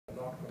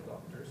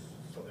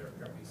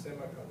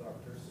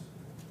semiconductors.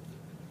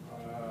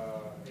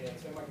 And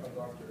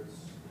semiconductors,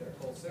 they're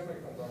called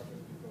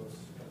semiconductors because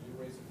as you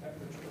raise the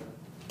temperature,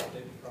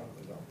 they become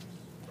conductors,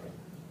 right?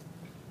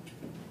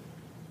 So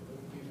let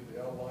me give you the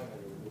outline of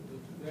what we'll do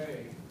today.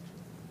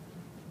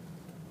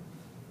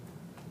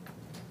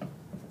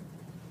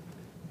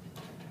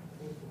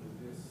 Hopefully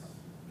this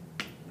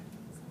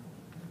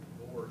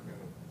will work out.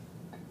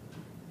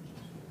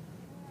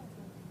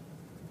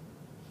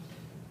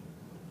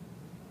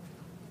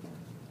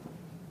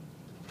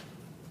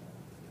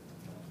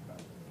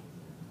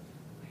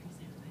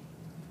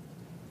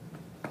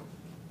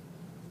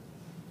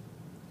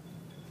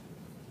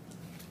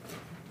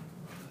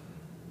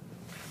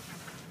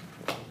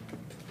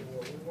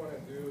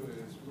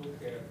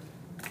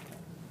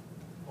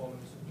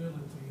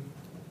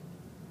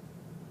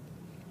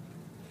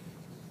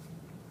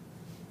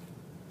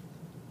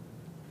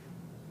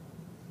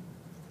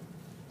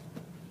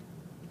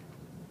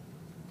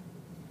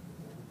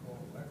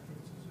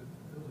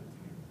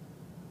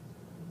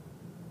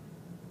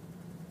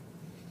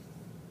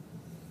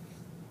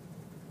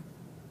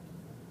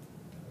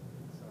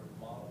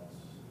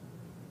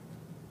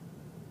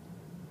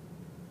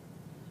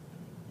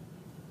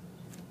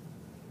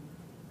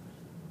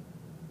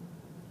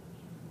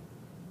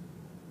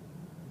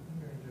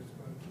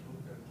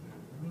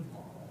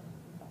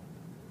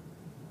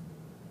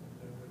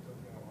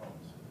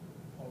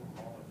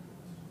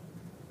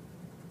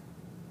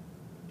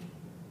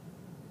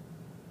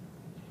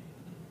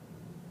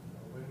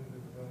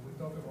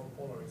 Talk about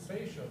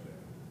polarization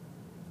then.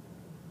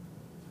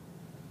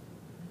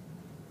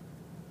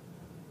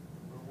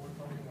 We're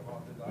talking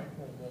about the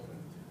dipole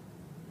moment.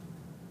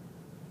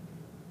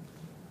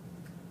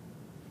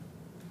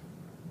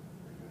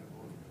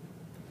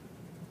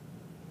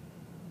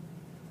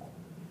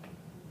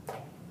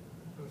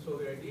 And so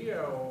the idea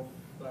of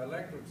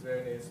dielectrics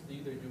then is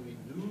either you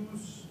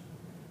induce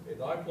a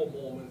dipole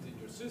moment in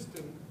your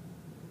system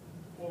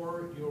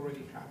or you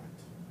already have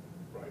it,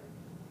 right?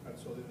 And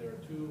so then there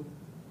are two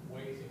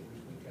ways in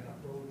which we can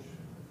approach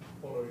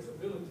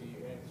polarizability.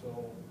 And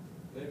so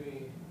let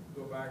me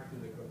go back to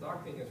the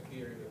conducting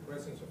sphere in the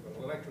presence of an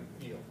electric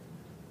field.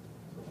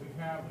 So we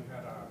had a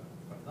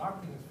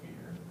conducting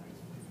sphere,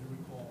 if you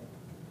recall,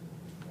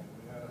 and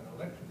we had an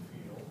electric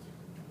field.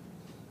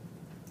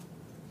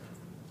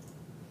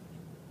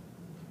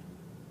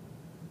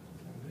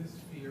 And this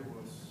sphere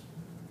was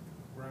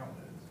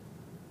grounded.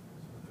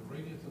 So the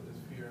radius of the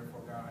sphere, I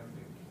forgot, I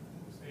think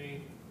it was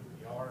A, it could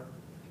be R.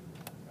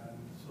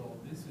 So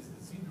this is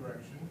the Z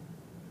direction.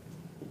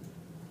 And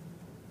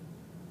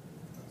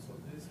so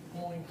this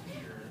point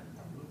here,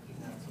 I'm looking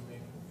at some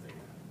angle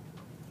theta.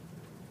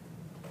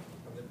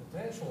 And the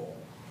potential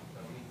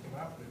that we came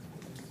up with for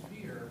this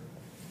sphere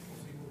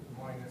was equal to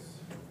minus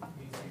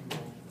E0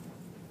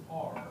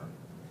 R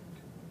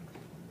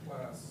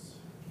plus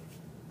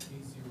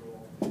E0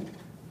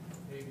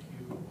 AQ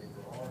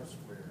over R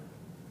squared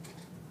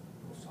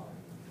cosine.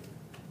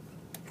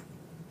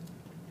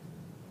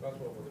 That's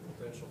what the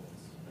potential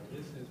is.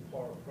 This is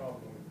part of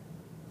problem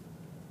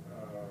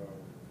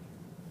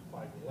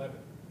 511.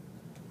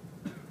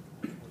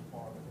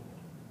 Part of it.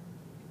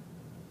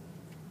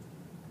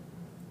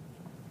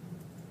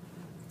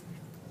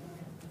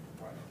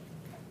 Right.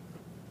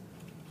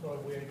 So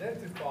if we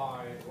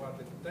identify what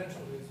the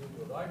potential is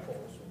into a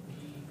dipole, so B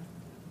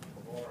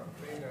of R and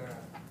theta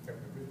can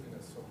be written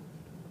as some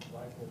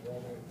dipole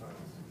moment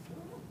times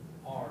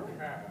R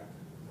hat,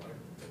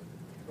 right,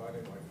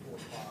 divided by 4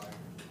 pi.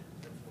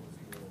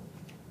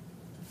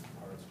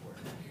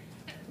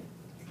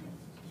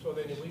 So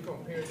then if we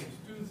compare these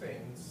two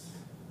things,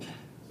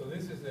 so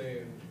this is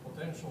a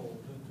potential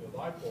due to a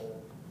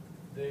dipole,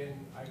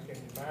 then I can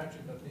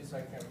imagine that this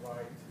I can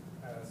write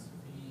as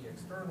B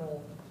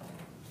external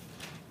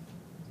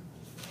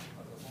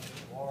as a function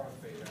of R and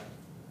theta,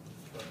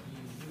 but B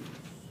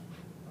induced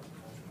as a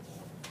function of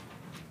R.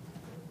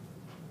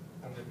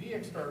 And the B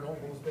external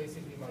was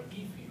basically my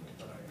E field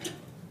that I have.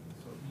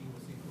 So E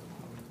was equal to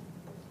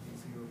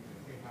B0 to the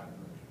K hat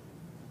direction.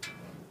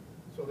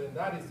 So then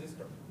that is this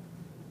term.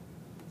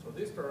 So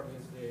this term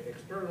is the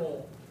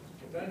external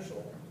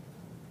potential.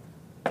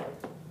 So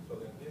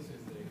then this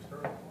is the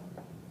external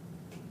one.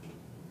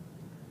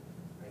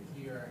 And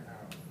here I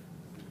have the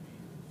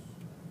fields.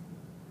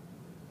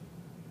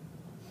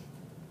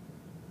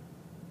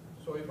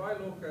 So if I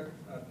look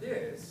at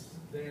this,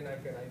 then I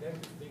can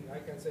identify, I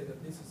can say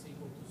that this is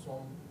equal to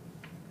some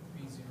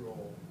P0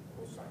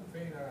 cosine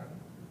theta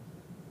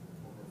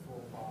over 4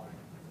 pi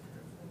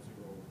epsilon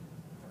 0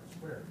 R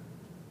squared.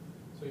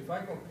 So if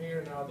I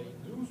compare now the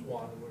induced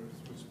one with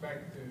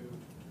respect to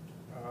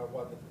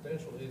what the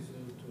potential is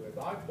due to a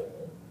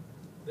dipole,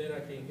 then I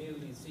can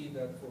immediately see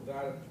that for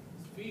that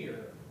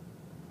sphere,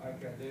 I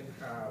can then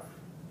have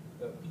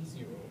the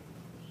P0,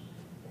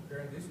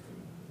 comparing these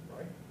two,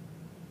 right?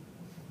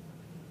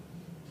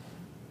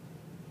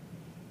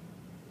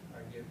 I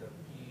get the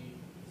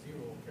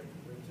P0 can be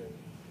written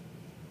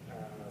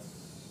as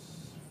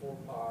 4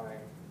 pi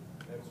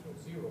epsilon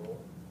 0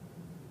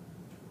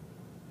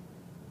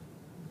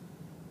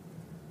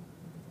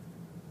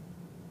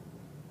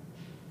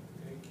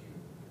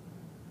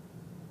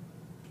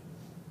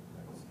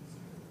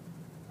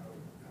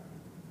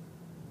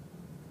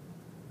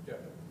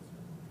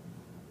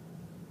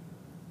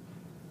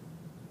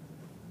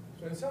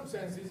 So in some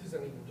sense, this is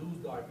an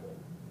induced dipole.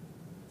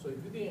 So if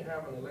you didn't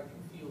have an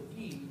electric field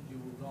E, you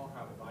would not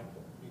have a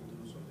dipole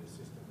induced on this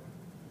system,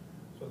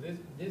 right? So this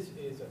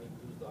is an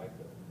induced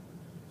dipole.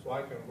 So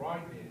I can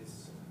write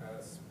this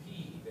as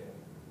P then.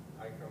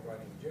 I can write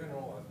in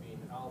general as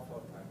being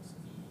alpha times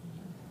E,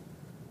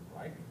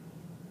 right?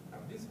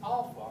 And this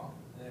alpha,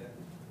 then,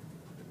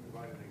 let me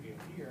write it again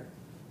here.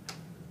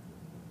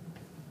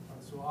 And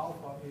so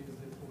alpha is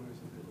the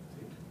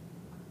polarizability.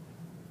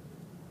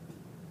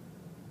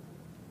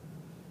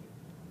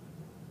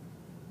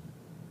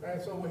 And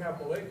so we have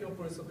molecular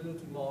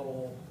polarizability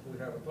model, we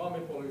have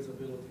atomic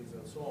polarizabilities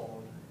and so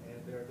on, and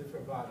there are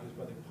different values,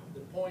 but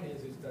the point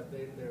is that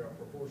they are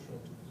proportional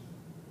to E.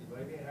 If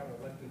I didn't have an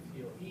electric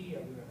field E,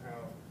 I wouldn't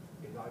have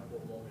a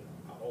dipole moment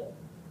at all.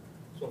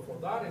 So for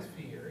that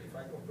sphere, if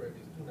I compare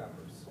these two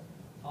numbers,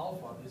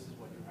 alpha, this is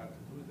what you have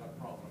to do with that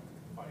problem,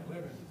 by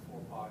 11 is 4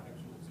 pi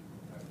epsilon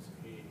 0 times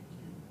A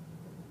cubed.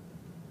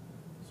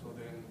 So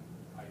then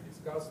I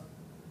discussed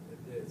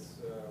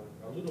this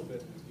a little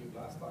bit with you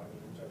last time,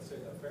 in which I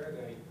said that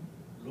Faraday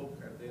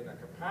looked at then a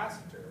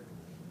capacitor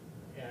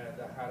and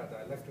that had a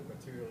dielectric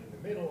material in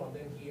the middle, and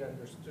then he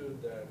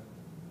understood that,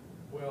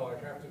 well, I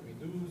have to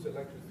reduce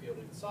electric field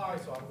in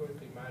size, so I'm going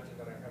to imagine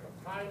that I have a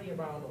tiny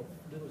amount of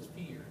little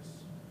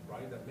spheres,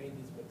 right, that made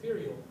this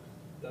material,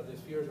 that the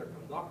spheres are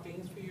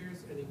conducting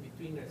spheres, and in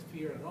between a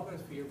sphere and another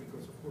sphere,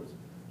 because of course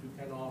you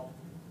cannot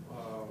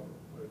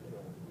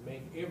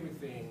make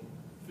everything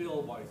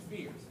filled by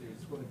spheres.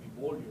 There's going to be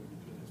volume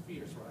between the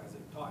spheres, or as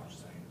a touch,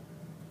 say.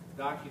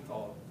 That he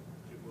thought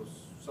it was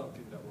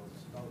something that was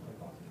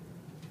non-conducting.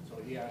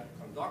 So he had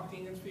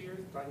conducting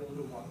spheres, tiny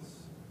little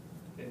ones,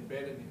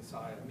 embedded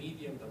inside a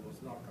medium that was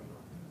not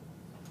conducting.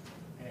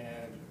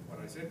 And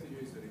what I said to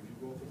you is that if you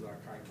go through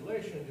that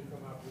calculation, you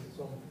come up with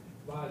some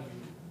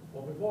value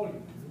of a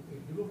volume.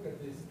 If you look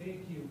at this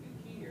A cubed in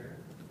here,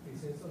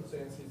 it's in some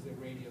sense is the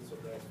radius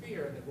of that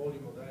sphere, and the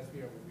volume of that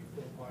sphere would be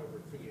 4 pi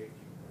over 3 A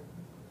cubed.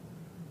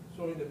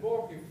 So in the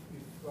book, if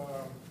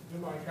you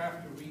might have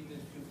to read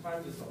this a few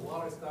times, there's a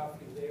lot of stuff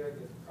in there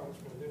that comes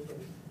from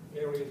different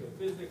areas of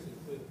physics,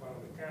 including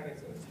quantum mechanics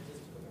and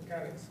statistical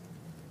mechanics.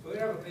 So they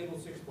have a table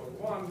 6.1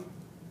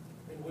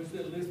 in which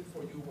they list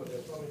for you what the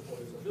atomic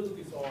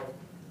polarizabilities are,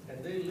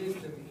 and they list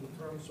them in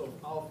terms of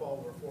alpha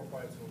over 4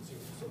 pi epsilon 0.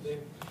 So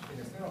then,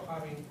 instead of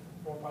having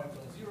 4 pi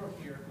epsilon 0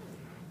 here,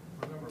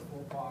 remember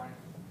 4 pi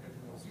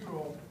epsilon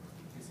 0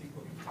 is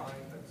equal to 9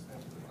 times 10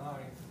 to the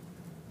 9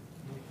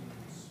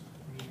 newtons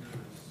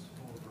meters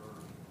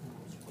over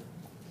coulomb squared,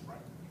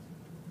 right?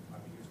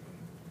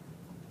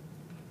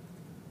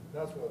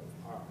 That's what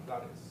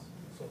that is.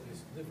 So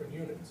these different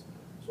units.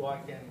 So I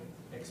can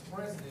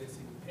express this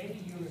in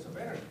any units of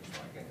energy. So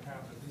I can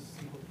have that this is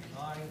equal to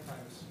 9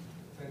 times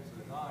 10 to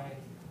the 9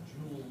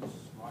 joules,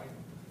 right?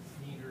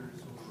 Meters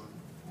over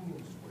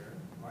coulomb squared,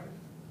 right?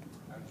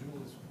 And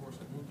joule is, of course,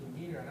 a Newton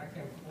meter. And I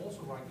can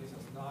also write this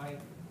as 9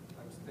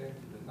 times 10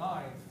 to the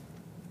 9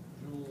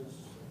 joules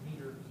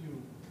meter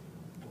cubed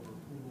over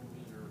coulomb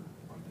meter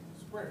quantity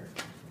squared.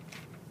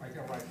 I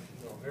can write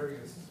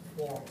various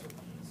forms of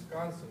these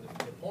constants.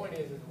 The point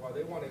is what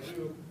they want to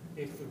do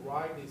is to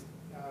write this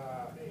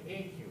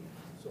A cubed.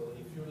 So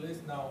if you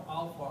list now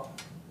alpha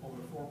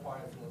over 4 pi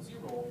epsilon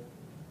 0,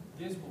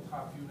 this will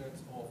have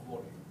units of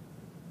volume.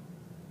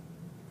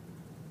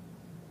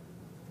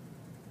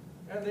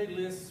 And they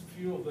list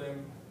few of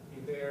them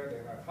in there.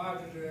 They have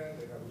hydrogen,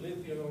 they have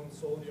lithium,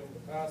 sodium,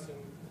 potassium,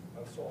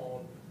 and so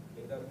on.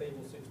 In that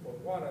table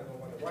 6.1, I don't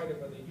want to write it,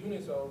 but the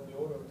units are of the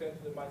order of 10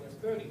 to the minus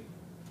 30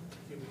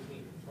 cubic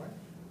meters, right?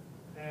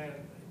 And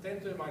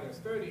 10 to the minus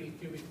 30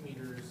 cubic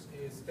meters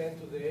is 10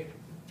 to the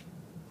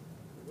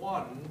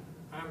 1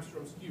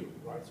 Armstrong's cube,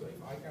 right? So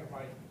if I can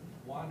write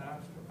 1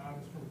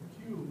 Armstrong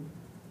cube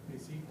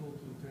is equal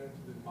to 10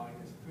 to the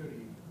minus 30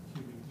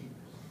 cubic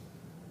meters.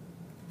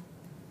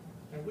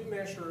 And we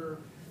measure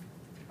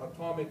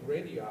atomic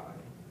radii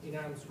in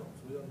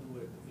Armstrongs. We don't do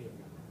it in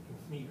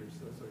meters.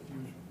 That's a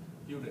huge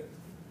unit.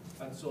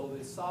 And so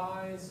the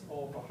size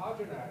of a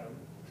hydrogen atom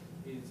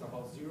is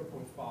about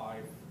 0.5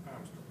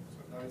 Armstrongs. So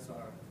that is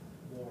a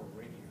Bohr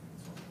radii.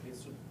 So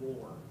this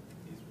Bohr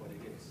is what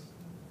it is,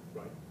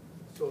 right?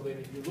 So then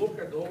if you look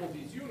at all of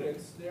these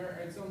units, they're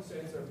in some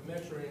sense are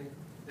measuring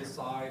the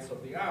size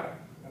of the atom.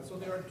 And so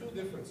there are two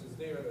differences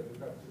there that you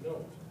have to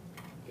note.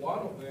 One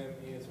of them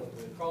is on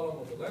the column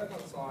on the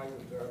left-hand side,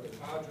 where there are the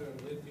hydrogen,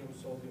 lithium,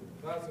 sodium,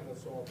 potassium, and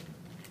so on.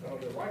 And on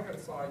the right-hand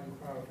side, you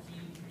have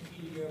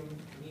helium,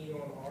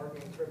 neon,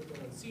 argon, krypton,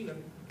 and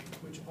xenon,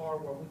 which are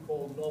what we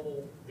call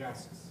noble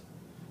gases.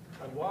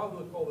 And why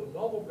we call them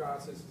noble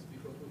gases is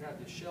because we have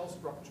the shell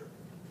structure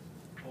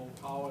of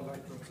how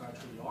electrons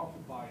actually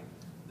occupy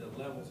the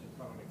levels in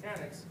quantum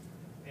mechanics.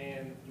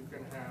 And you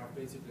can have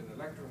basically an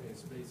electron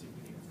is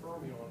basically a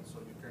fermion, so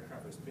you can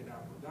have a spin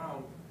up or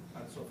down.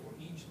 And so for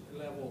each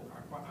level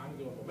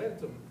angular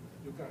momentum,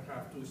 you can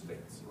have two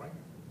states, right?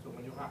 So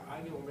when you have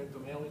angular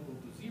momentum L equal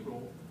to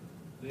 0,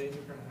 then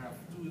you can have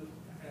two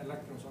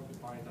electrons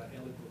occupying that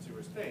L equal to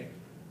 0 state.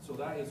 So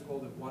that is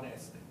called the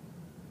 1s state,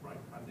 right?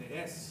 And the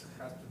S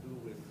has to do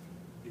with,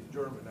 if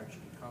German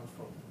actually comes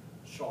from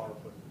sharp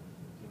and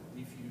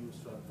diffuse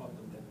and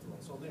fundamental.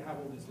 And so they have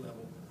all these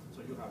levels.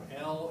 So you have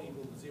L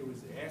equal to 0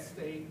 is the S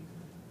state.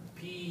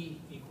 P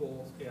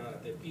equals,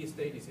 the P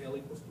state is L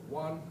equals to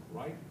 1,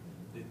 right?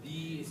 The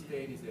D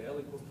state is the L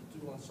equals to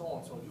 2 and so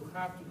on. So you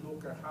have to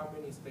look at how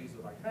many states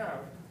that I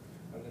have.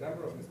 And the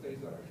number of states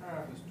that I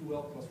have is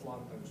 2L plus 1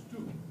 times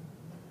 2.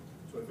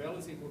 So if L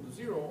is equal to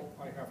 0,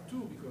 I have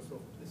 2 because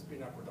of the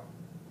spin up product.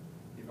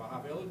 If I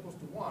have L equals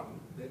to 1,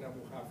 then I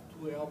will have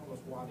 2L plus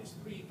 1 is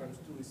 3 times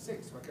 2 is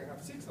 6. So I can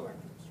have 6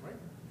 electrons, right?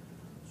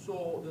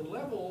 So the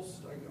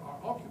levels are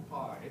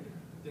occupied.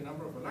 The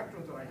number of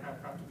electrons that I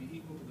have to be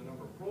equal to the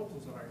number of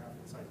protons that I have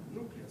inside the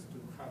nucleus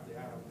to have the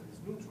atom that is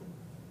neutral.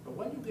 But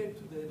when you get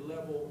to the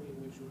level in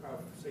which you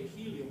have, say,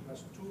 helium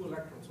has 2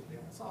 electrons on the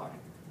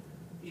outside,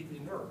 it's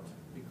inert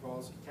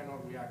because it cannot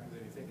react with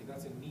anything. It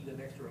doesn't need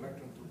an extra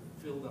electron to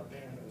fill the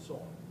band and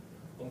so on.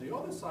 On the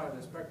other side of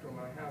the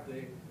spectrum, I have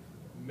the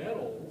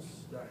metals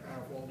that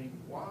have only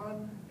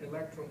 1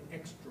 electron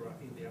extra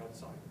in the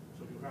outside.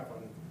 So you have,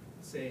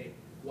 say,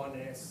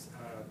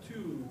 1s2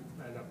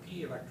 and a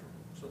p electron.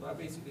 So that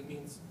basically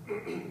means,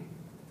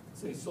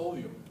 say,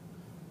 sodium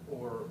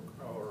or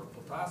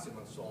potassium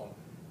and so on.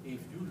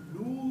 If you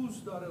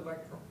lose that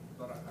electron,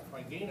 if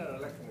I gain an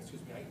electron,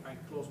 excuse me, I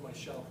close my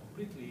shell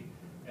completely,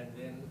 and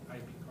then I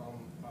become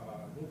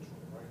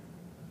neutral, right?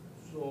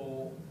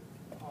 So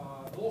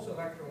those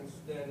electrons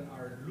then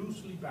are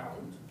loosely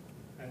bound,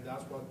 and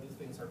that's what these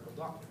things are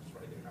conductors,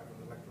 right? They have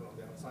an electron on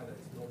the outside that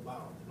is no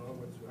bound. In other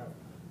words, you have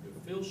your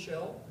filled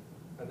shell,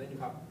 and then you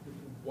put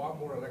 1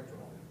 more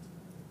electron on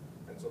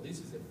it. And so this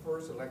is the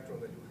first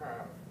electron that you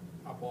have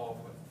above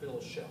a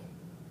filled shell.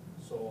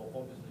 So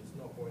obviously it's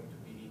not going to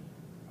be,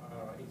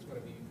 it's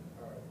going to be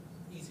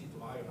easy to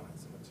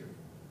ionize the material.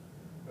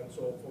 And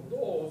so for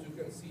those, you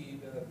can see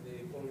that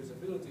the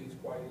polarizability is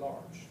quite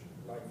large.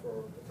 Like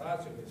for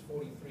potassium, it's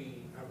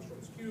 43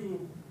 angstroms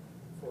cubed.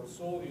 For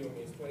sodium,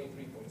 it's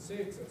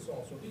 23.6, and so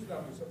on. So these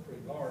numbers are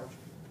pretty large.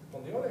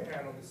 On the other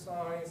hand, on the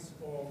size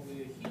of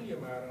the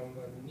helium atom,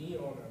 and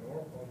neon, and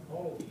on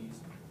all of these,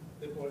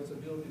 the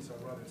polarizabilities are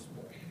rather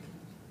small.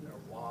 They're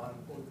 1.4,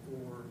 2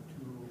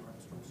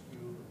 angstroms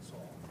cubed, and so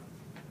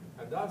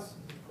on. And that's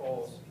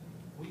because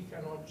we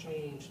cannot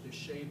change the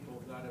shape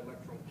of that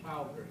electron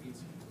cloud very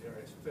easily.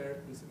 They're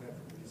spherically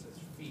symmetrical. It's a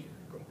sphere,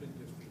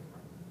 completely sphere.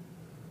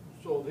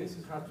 So this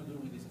has to do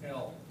with these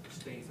L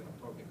states that I'm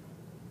talking about.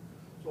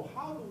 So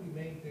how do we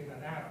maintain an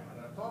atom?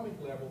 At an atomic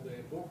level,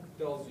 the book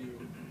tells you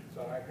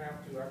that I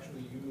have to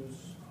actually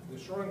use the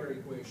Schrödinger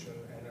equation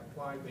and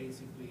apply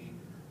basically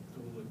to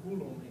the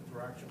Coulomb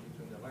interaction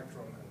between the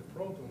electron and the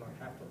proton. I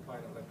have to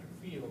apply an electric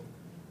field.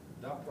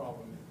 That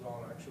problem is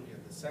done actually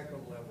at the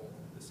second level,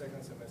 the second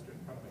semester in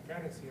quantum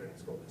mechanics here, and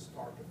it's called the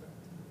Stark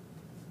effect.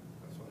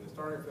 And so the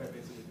Stark effect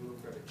basically you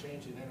look at a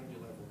change in energy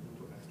level due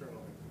to an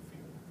external electric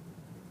field.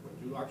 When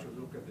you actually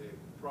look at the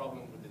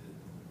problem with the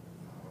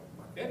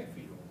magnetic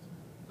field,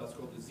 that's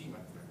called the Zeeman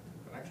effect.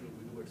 And actually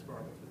we do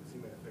experiments with the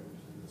Zeeman effect,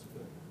 which is this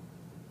thing.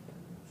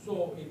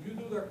 So if you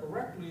do that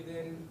correctly,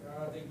 then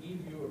they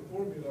give you a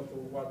formula for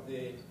what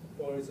the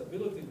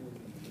polarizability would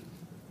be,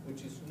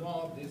 which is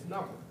not this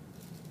number.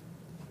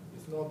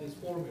 It's not this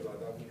formula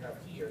that we have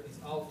here, this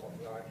alpha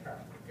that I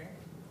have, okay?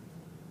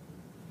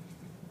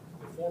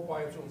 The 4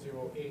 pi epsilon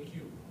 0 a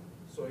cubed.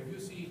 So if you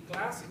see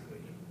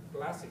classically,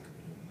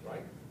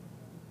 right?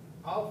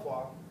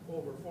 Alpha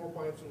over 4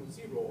 pi epsilon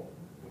 0,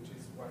 which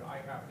is what I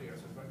have there.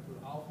 So if I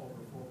put alpha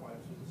over 4 pi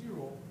epsilon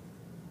 0,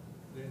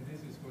 then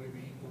this is going to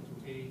be equal to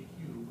a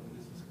cubed, and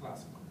this is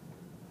classical.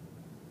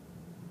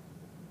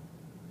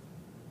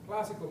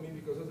 Classical means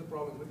because there's a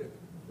problem with the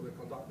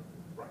conductor.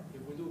 Right.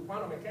 If we do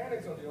quantum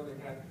mechanics, on the other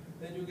hand,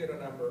 then you get a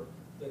number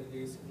that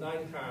is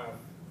 9½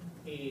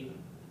 a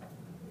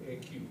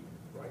cubed,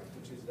 right?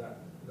 Which is that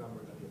number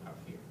that you have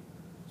here.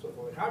 So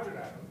for the hydrogen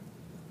atom,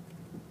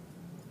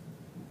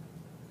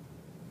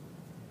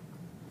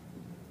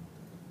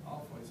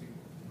 alpha is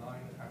equal to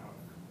 9½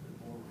 the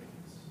Bohr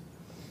radius.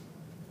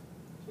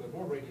 So the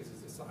Bohr radius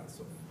is the size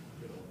of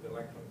the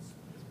electrons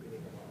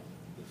spinning around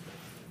this way.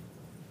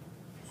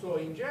 So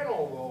in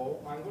general,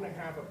 though, I'm going to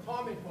have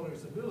atomic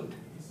polarizabilities.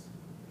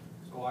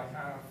 So I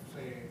have,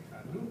 say,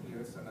 a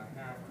nucleus, and I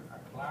have a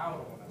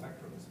cloud of an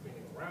electron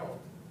spinning around.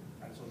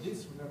 And so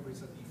this, remember,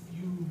 is a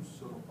diffuse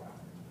sort of cloud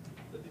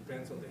that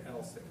depends on the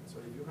L state. So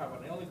if you have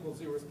an L equals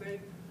 0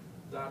 state,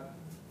 that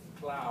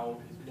cloud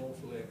is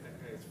mostly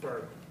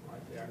spherical,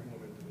 right? The angular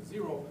momentum is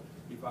 0.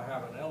 If I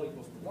have an L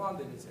equals to 1,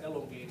 then it's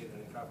elongated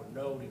and it have a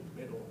node in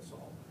the middle and so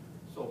on.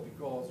 So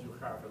because you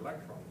have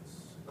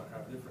electrons that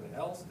have different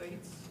L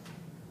states,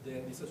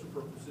 then it's a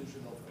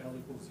superposition of L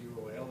equals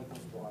 0, L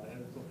equals 1,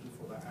 L equals 2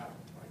 for that atom,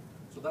 right?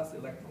 So that's the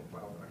electron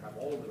cloud, and I have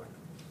all the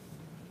electrons.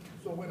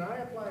 So when I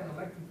apply an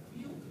electric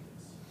field to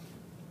this,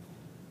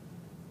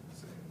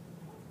 say,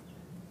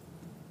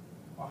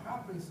 what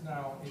happens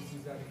now is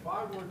that if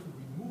I were to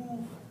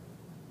remove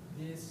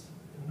this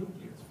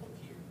nucleus from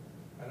here,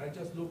 and I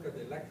just look at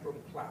the electron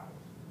cloud,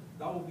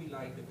 that would be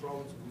like the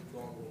problems we've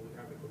done when we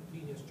have a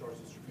continuous charge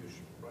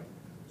distribution, right?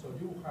 So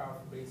you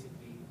have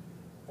basically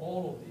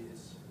all of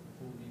this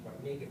will be my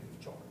negative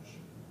charge.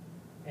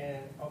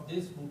 And of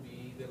this will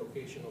be the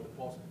location of the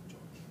positive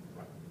charge,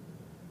 right?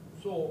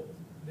 So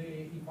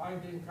if I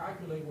then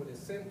calculate what the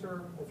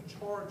center of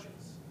charge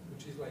is,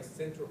 which is like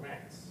center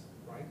mass,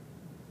 right?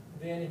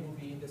 Then it will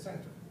be in the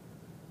center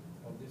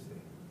of this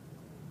thing.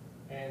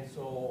 And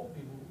so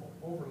it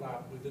will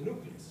overlap with the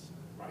nucleus,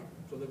 right?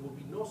 So there will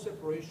be no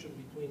separation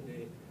between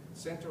the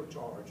center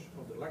charge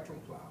of the electron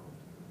cloud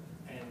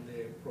and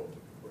the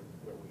proton,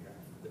 where we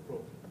have the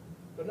proton.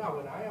 But now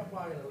when I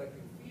apply an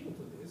electric field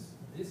to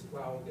this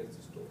cloud gets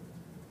distorted.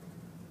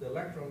 The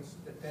electrons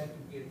tend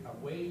to get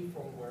away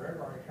from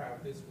wherever I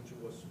have this, which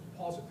was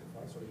positive,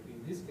 right? So if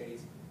in this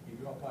case, if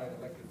you apply an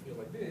electric field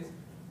like this,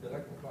 the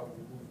electron cloud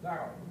will move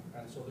down,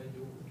 and so then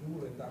you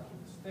will end up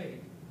with a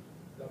state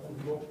that will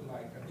look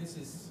like, and this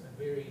is a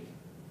very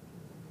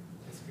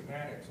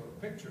schematic sort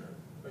of picture,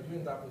 but you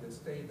end up with a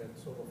state that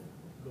sort of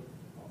look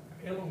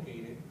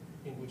elongated,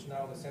 in which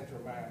now the center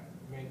mass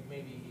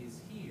maybe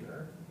is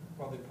here,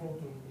 while the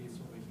proton is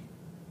over here.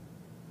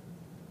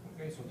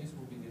 Okay, so this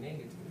will be the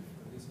negative,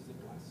 and this is the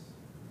plus.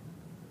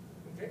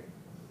 Okay?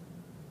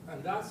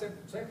 And that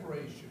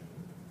separation,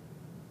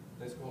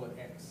 let's call it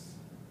X,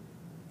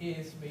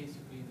 is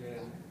basically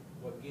then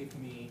what gives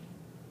me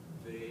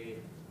the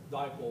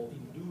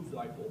induced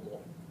dipole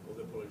moment of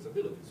the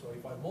polarizability. So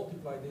if I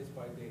multiply this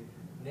by the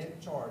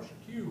net charge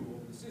Q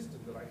of the system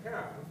that I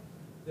have,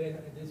 then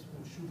this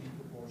should be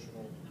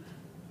proportional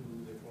to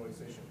the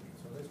polarization rate.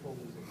 So let's call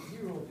this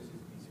A0, this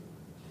is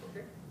B0.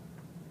 Okay?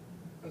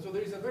 And so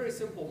there is a very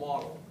simple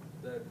model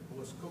that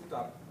was cooked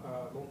up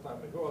a long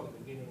time ago at the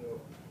beginning of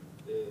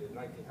the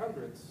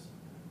 1900s,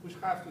 which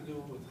has to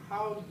do with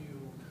how do you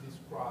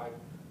describe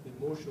the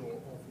motion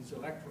of this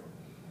electron.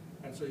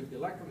 And so if the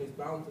electron is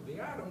bound to the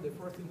atom, the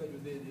first thing that you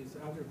did is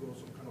undergo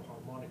some kind of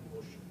harmonic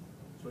motion.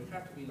 So it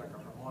has to be like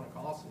a harmonic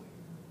oscillator.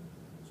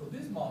 So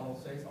this model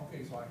says,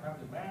 okay, so I have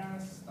the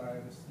mass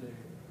times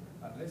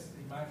let's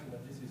imagine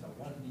that this is a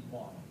 1D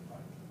model,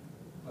 right?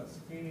 Plus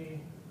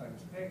K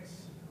times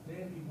X,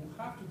 then it will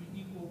have to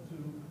be equal to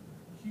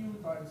Q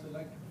times the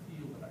electric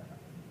field that I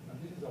have. And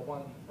this is a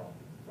 1D problem.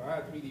 If I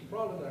had a 3D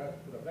problem, I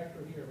have to put a vector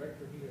here,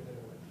 and then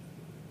a electric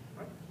field,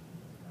 right?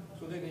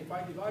 So then if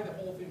I divide the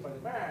whole thing by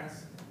the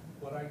mass,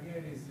 what I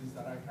get is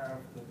that I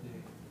have the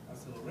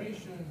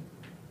acceleration,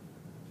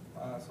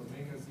 so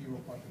omega 0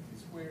 quantity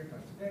squared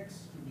times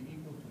X to be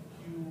equal to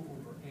Q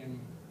over M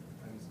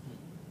times E,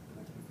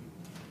 electric field.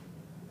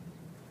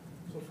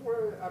 So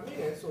for a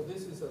minute, so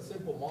this is a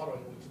simple model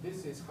in which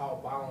this is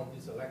how bound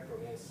this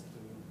electron is to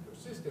your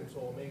system.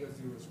 So omega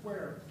 0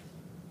 squared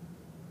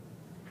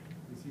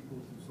is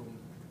equal to some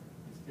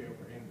K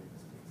over M in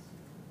this case.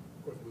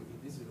 Of course,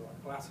 this is a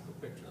classical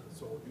picture.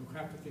 So you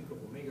have to think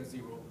of omega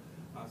 0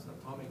 as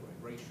atomic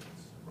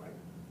vibrations, right?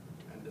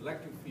 And the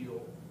electric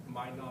field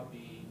might not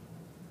be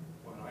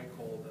what I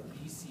call the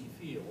DC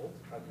field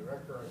at the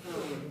recurrent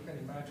field. You can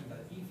imagine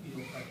that E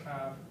field can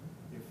have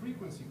a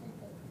frequency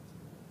component.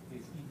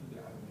 It's e to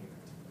the I omega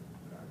t.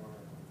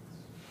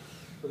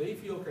 So the E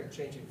field can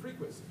change in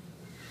frequency.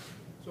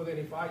 So then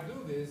if I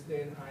do this,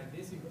 then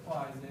this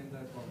implies then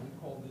that what we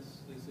call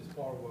this is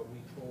part of what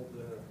we call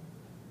the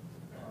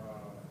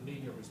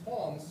linear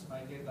response.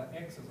 I get that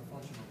X as a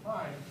function of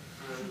time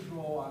should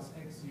go as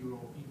X0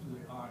 e to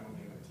the I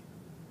omega t.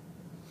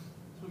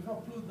 So if I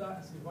put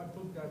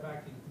that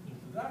back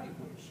into that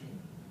equation,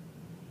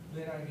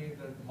 then I get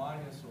that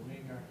minus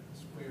omega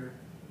squared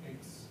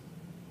X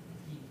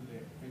e to the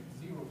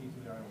X0 e to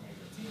the I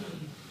omega t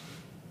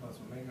plus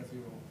omega 0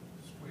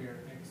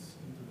 squared X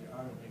into the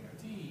I omega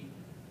t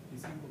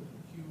is equal to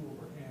Q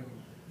over M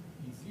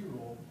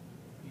E0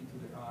 e to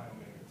the I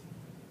omega t.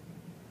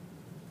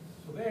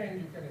 So then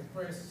you can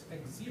express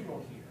X0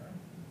 here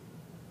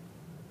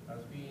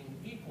as being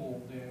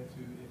equal then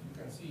to, if you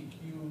can see,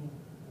 Q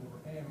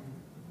over M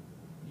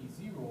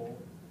E0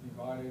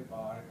 divided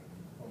by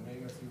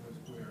omega 0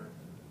 squared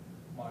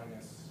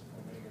minus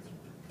omega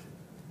squared.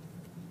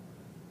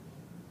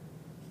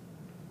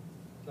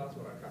 That's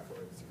what I have for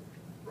X0,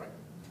 right?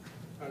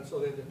 And so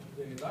then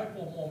the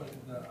dipole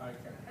moment that I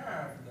can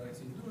have that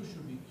is induced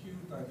should be Q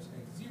times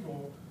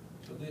X0.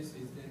 So this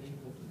is then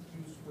equal to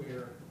Q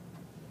squared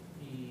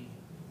E0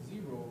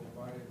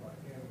 divided by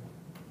M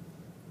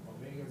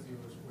omega 0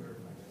 squared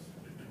minus.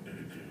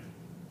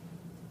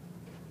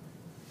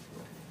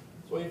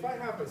 So if I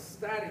have a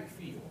static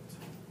field,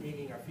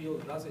 meaning a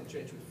field that doesn't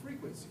change with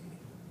frequency,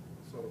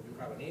 so you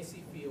have an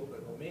AC field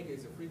and omega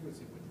is the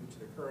frequency with which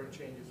the current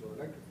changes or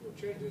electric field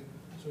changes,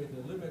 so in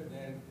the limit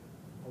then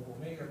of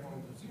omega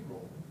going to 0,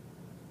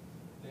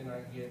 then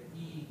I get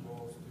E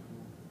goes to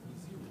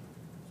E0.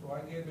 So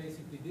I get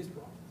basically this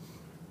problem.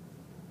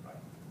 Right?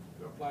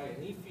 You apply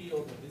an E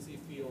field, and this E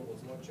field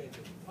was not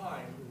changing with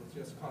time, it was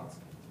just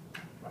constant.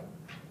 Right?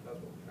 That's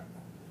what we have.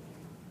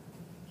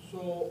 So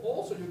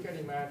also you can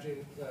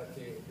imagine that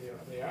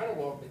the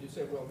analog that you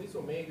say, well, this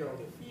omega of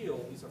the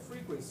field is a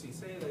frequency,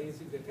 say that it's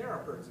in the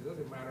terahertz, it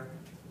doesn't matter.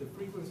 The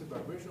frequency,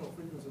 vibrational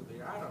frequency of the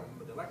atom,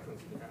 the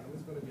electrons in the atom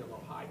is going to be a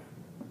lot higher,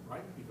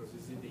 right? Because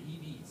it's in the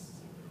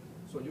EVs.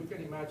 So you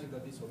can imagine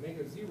that this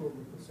omega 0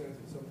 represents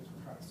in some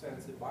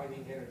sense the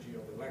binding energy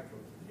of the electron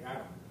to the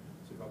atom.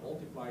 So if I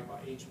multiply by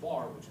h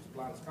bar, which is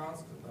Planck's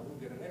constant, I will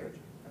get an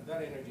energy. And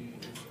that energy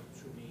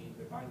should be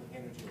the binding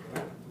energy of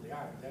the electron to the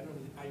atom, then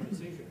only the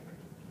ionization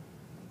energy.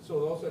 So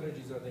those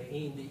energies are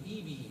in the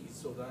EVs,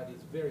 so that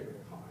is very,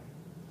 very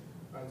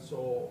high. And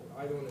so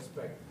I don't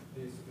expect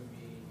this to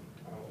be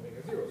omega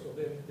 0. So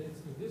then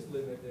in this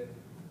limit, then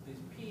this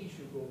P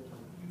should go to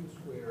Q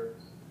squared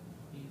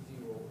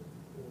E0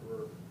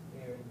 over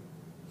M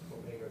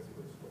omega 0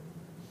 squared.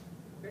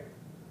 Okay?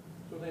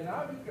 So then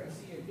now you can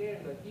see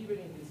again that even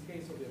in this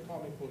case of the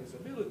atomic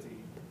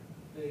polarizability,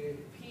 the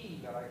P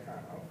that I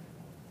have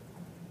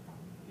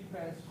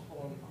depends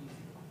on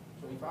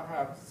E0. So if I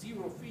have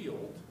zero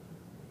field,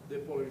 the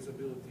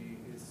polarizability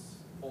is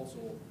also,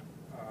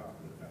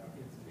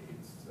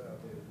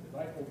 the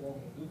dipole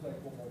moment, induced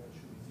dipole moment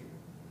should be zero.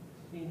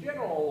 In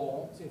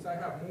general, since I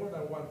have more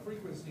than one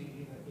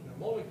frequency in a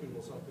molecule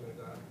or something like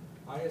that,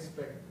 I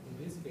expect,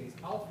 in this case,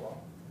 alpha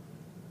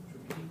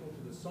should be equal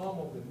to the sum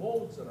of the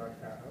modes that I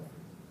have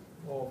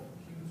of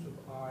Q sub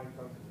I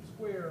quantity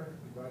square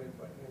divided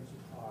by M sub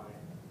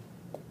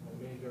I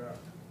omega,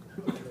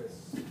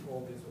 let's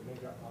call this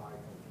omega I.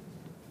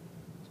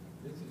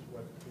 This is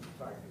what in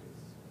fact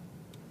is.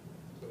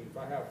 So if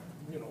I have,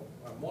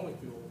 a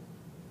molecule,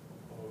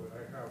 or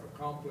I have a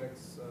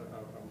complex,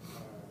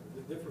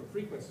 the different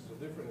frequencies of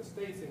different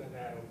states in an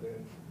atom,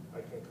 then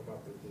I can come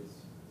up with this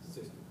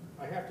system.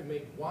 I have to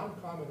make one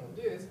comment on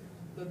this,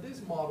 that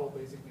this model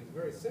basically is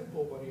very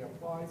simple, but it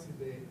applies in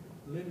the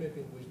limit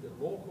in which the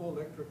local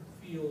electric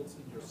fields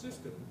in your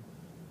system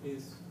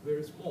is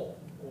very small,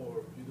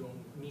 or you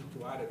don't need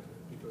to add it to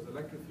it, because the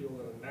electric field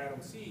that an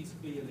atom sees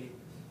clearly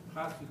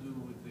has to do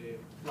with the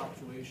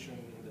fluctuation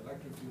in the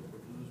electric field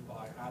produced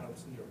by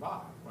atoms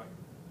nearby, right?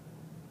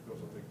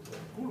 Because of the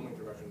Coulomb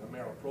interaction, the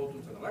matter of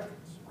protons and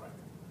electrons, right?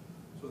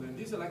 So then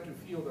this electric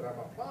field that I'm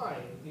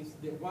applying is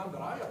the one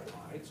that I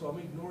applied, so I'm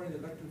ignoring the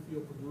electric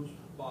field produced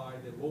by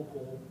the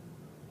local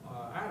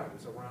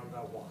atoms around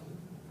that one.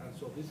 And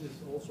so this is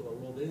also a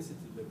low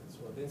density limit,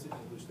 so a density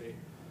in which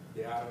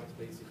the atoms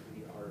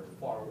basically are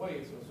far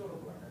away, so it's sort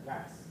of like a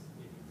gas,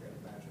 if you can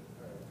imagine,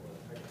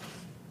 a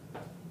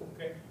gas.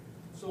 Okay?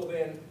 So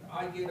then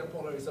I get a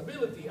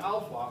polarizability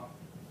alpha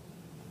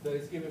that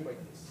is given by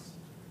this,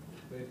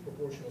 that is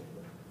proportional to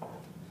that.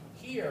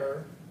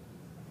 Here,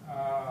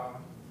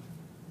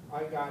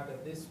 I got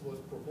that this was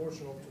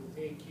proportional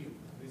to AQ,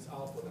 this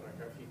alpha that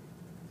I have here,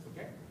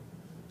 okay?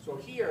 So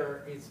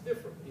here, it's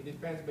different. It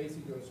depends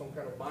basically on some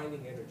kind of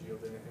binding energy of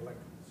the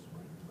electrons,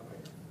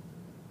 right?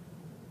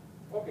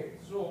 Okay,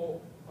 so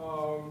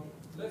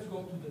let's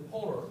go to the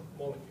polar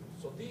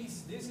molecules. So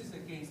this is the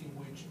case in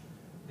which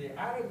the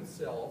atom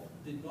itself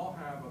did not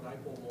have a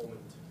dipole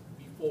moment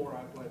before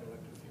I applied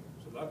electric field.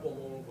 So dipole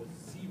moment was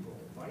zero,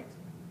 right?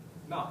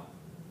 Now,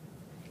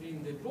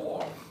 in the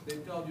book, they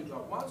tell you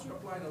that once you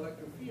apply an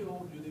electric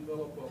field, you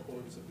develop a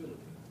polarizability,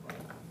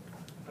 right?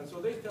 And so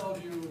they tell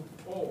you,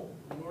 oh,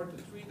 in order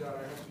to treat that,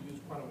 I have to use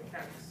quantum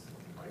mechanics,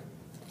 right?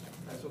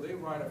 And so they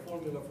write a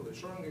formula for the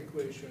Schrödinger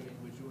equation in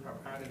which you have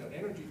added an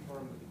energy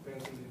term that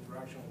depends on the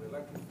interaction of the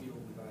electric field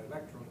with that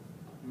electron.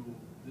 You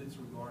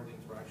disregard the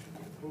interaction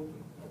with the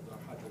proton of the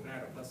hydrogen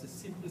atom. That's the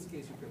simplest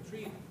case you can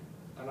treat.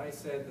 And I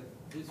said that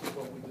this is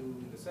what we do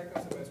in the second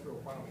semester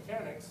of quantum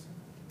mechanics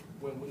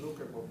when we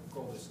look at what we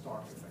call the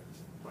Stark effect,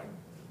 right?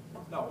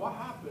 Now, what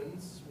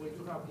happens when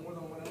you have more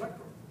than one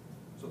electron?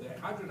 So the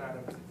hydrogen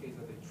atom is the case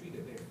that they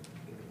treated there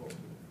in the book,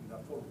 in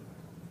that formula.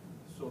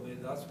 So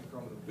then that's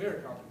become a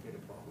very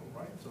complicated problem,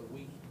 right? So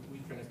we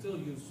can still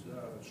use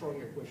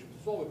Schrödinger equation to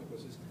solve it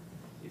because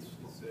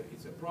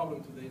it's a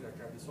problem today that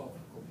can be solved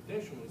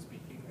computationally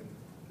speaking,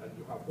 and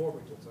you have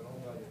orbitals and all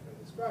that you can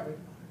describe it.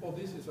 Well,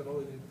 this is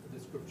another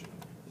description.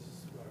 This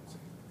is what I'm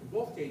saying. In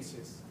both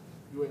cases,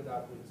 you end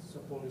up with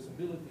some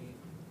polarizability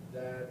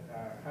that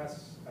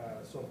has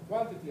some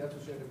quantity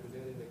associated with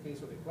it. In the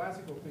case of the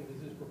classical thing,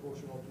 this is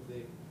proportional to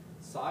the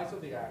size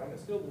of the atom. It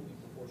still will be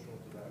proportional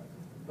to that.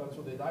 But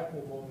so the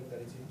dipole moment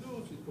that is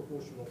induced is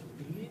proportional to,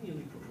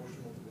 linearly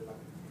proportional to the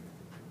electric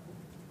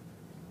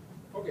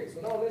field. Okay,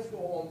 so now let's go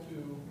on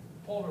to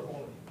polar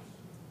molecules.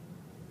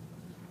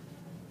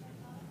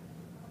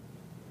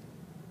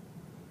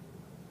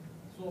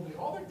 So the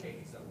other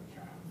case that we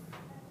have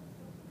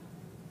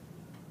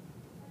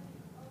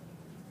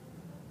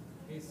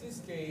is this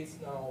case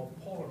now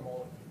of polar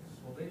molecules.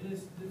 So they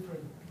list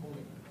different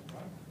molecules,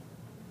 right?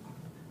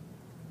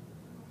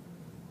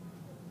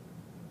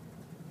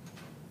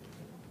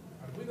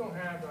 And we don't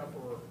have that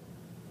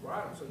for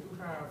atoms. So you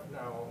have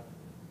now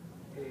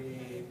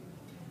a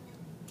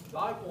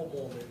dipole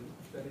moment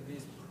that it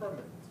is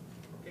permanent.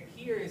 Okay,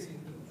 here is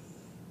induced.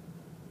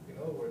 In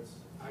other words,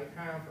 I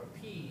have a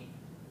P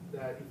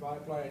that if I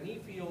apply an E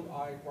field,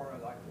 I acquire a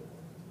dipole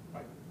moment,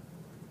 right?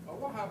 But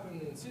what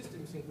happens in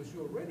systems in which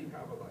you already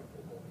have a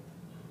dipole moment?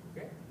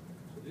 Okay,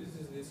 so this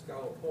is this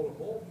kind of polar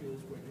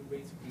molecules where you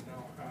basically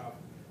now have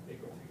a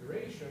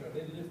configuration, and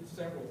they list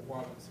several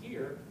ones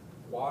here.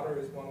 Water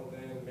is one of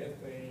them,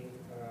 methane,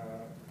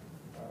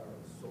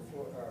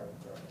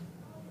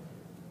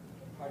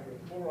 hydrogen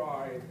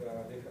chloride,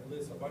 they have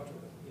listed a bunch of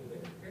them in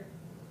there, okay?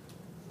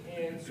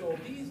 And so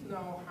these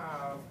now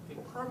have a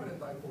permanent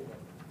dipole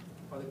moment.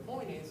 But the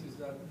point is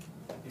that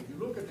if you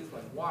look at this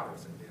like water,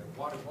 say they have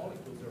water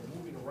molecules, they're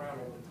moving around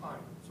all the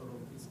time. So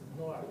it's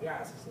not a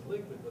gas, it's a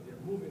liquid, but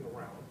they're moving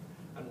around.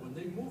 And when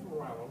they move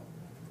around,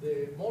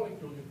 the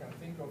molecule, you can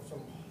think of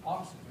some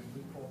oxygen,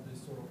 we call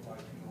this sort of like,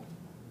 you know,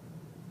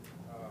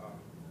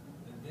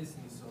 the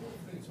Disney sort of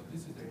thing. So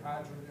this is the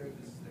hydrogen,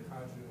 this is the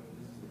hydrogen, and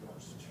this is the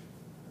oxygen.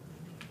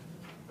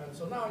 And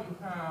so now you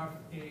have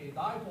a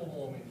dipole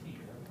moment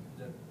here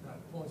that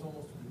points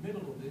almost to the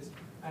middle of this,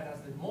 and as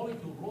the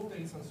molecule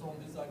rotates and so on,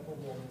 this dipole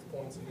moment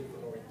points in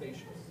different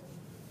orientations.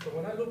 So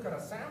when I look at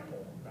a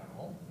sample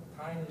now, a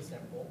tiny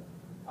sample,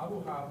 I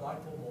will have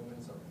dipole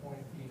moments that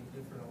point in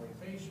different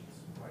orientations,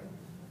 right?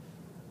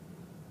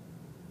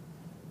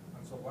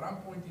 And so what I'm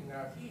pointing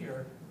at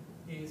here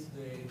is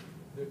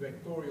the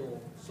vectorial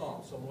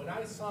sum. So when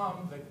I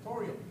sum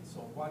vectorially,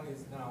 so one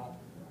is now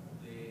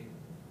the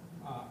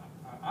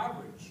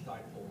average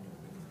dipole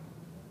moment,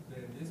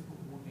 then this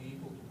would be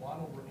equal to 1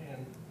 over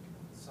n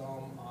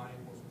sum I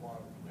equals 1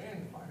 to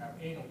n if I have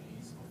n of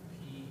these of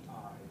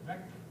pi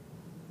vector.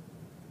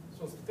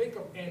 So think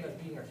of n as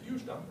being a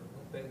huge number,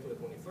 10 to the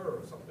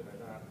 23rd or something like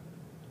that.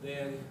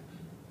 Then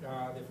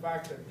the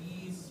fact that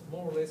these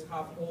more or less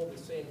have all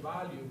the same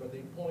value, but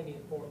they point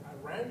in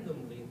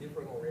randomly in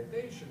different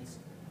orientations,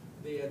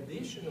 the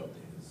addition of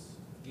this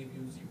give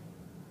you 0,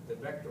 the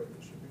vector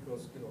addition,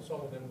 because you know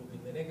some of them will be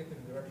in the negative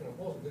direction and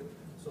positive,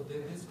 so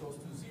then this goes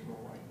to 0,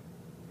 right?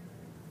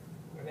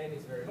 And n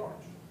is very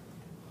large.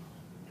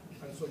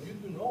 And so you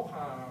do not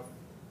have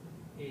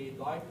a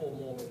dipole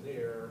moment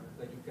there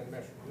that you can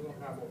measure. You don't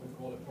have what we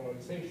call a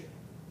polarization.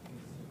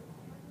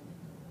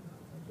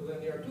 So then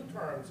there are two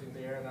terms in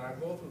there, and I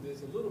go through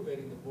this a little bit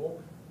in the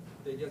book.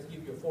 They just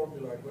give you a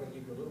formula. I'm going to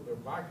give you a little bit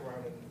of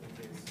background in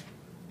this.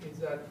 Is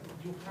that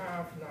you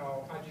have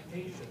now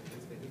agitation.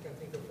 You can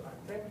think of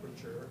a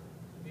temperature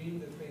being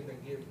the thing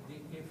that gives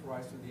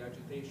rise to the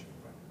agitation,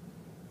 right?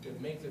 That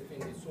makes the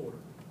thing disordered.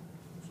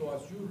 So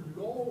as you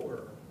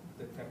lower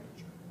the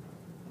temperature,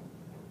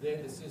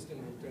 then the system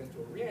will tend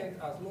to orient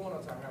as long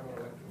as I have an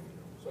electric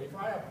field. So if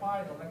I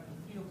apply an electric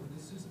field to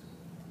this system,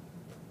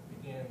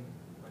 again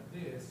like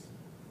this,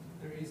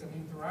 there is an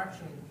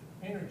interaction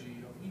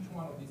energy of each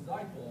one of these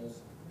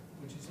dipoles,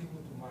 which is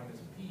equal to minus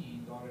P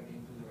dotted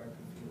into the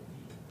electric field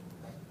E.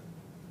 Right?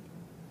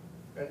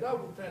 And that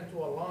will tend to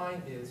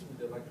align this with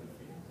the electric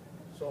field.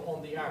 So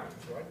on the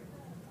average, right?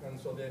 And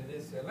so then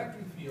this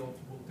electric field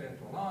will tend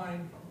to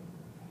align,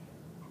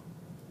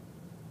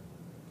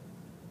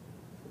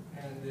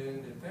 and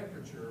then the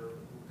temperature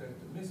will tend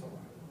to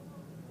misalign.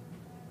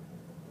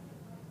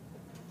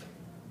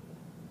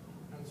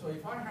 And so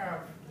if I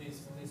have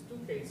these two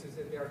cases,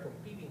 and they are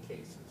competing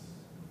cases.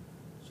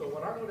 So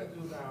what I'm going to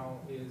do now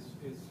is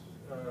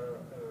a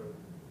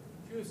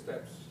few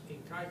steps in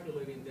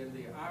calculating then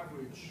the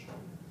average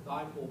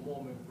dipole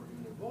moment per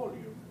unit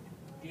volume,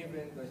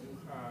 given that you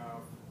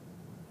have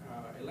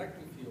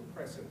electric field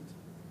present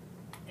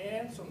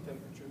and some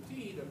temperature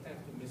T that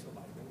tends to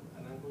misalign.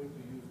 And I'm going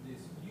to use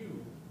this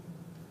U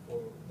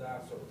for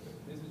that sort of thing.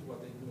 This is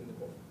what they do in the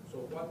book. So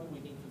what do we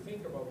need to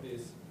think about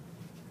this?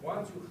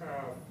 Once you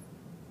have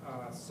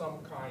some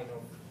kind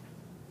of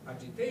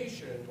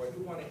agitation, what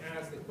you want to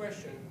ask the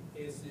question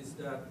is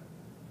that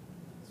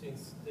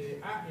since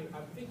I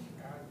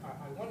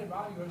want to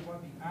evaluate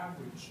what the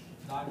average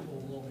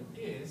dipole moment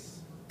is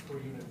per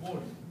unit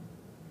volume,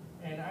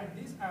 and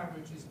this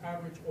average is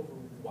average over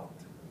what?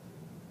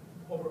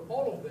 Over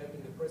all of them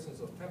in the presence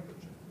of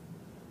temperature.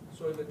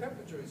 So if the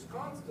temperature is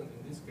constant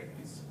in this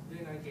case,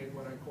 then I get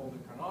what I call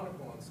the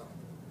canonical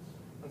ensemble.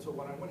 And so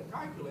what I want to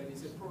calculate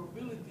is the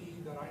probability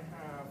that I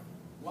have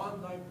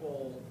one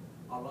dipole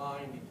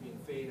aligned between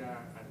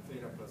theta and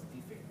theta plus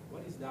d theta.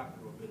 What is that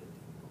probability?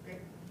 Okay?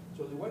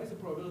 So what is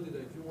the probability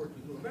that if you were to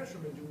do a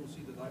measurement, you will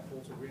see the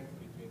dipoles oriented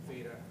between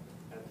theta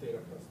and theta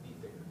plus d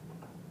theta?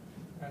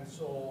 And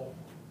so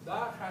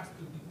that has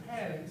to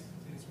depend,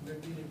 since we're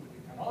dealing with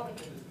the canonical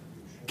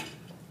distribution,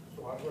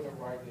 so I'm going to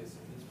write this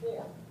in this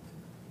form.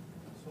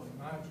 So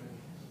imagine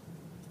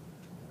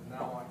that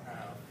now I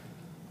have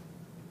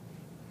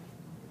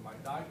my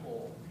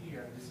dipole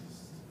here, this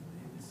is,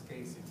 in this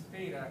case it's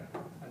theta,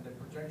 and the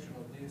projection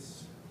of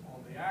this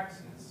on the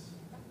axis,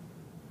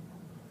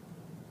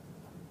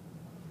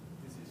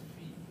 this is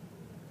phi,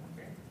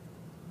 okay?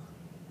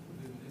 So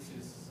then this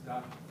is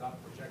that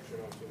projection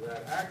onto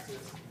that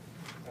axis,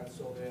 and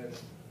so then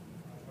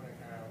I'm going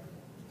to have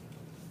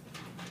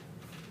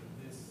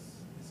this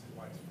is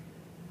y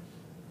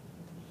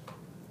phi.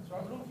 So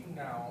I'm looking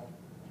now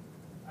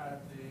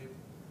at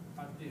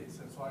this,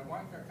 and so I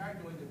want to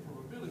calculate the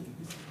probability.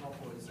 This is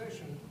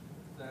normalization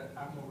that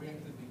I'm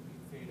oriented between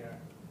theta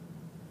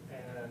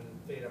and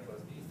theta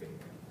plus d theta,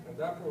 and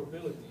that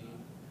probability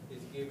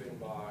is given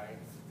by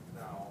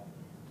now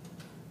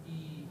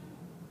e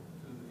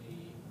to the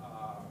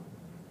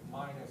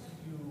minus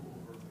q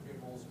over K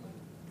Boltzmann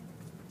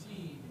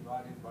t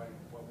divided by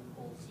what we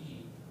call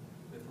z,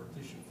 the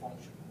transition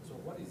function. So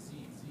what is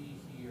z? Z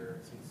here,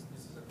 since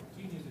this is a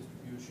continuous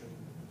distribution,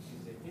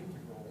 is an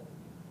integral,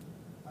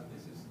 and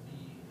this is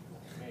d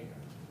omega.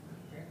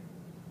 Okay?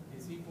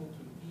 Is equal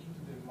to e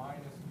to the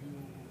minus u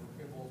over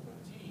k Boltzmann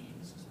t,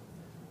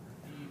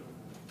 d of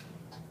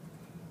omega.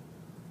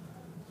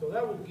 So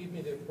that will give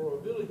me the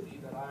probability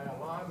that I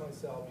align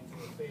myself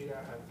between theta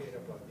and theta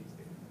plus d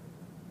theta.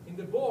 In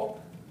the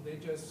book, they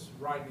just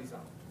write this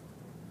out.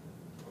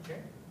 Okay?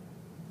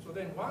 So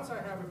then once I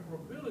have a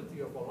probability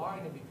of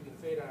aligning between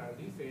theta and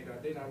d theta,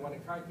 then I want to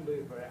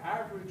calculate the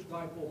average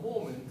dipole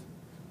moment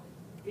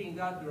in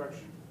that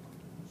direction.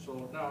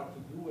 So now to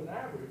do an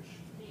average,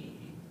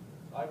 P,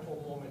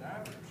 dipole moment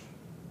average,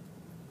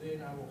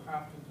 then I will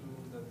have to do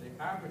the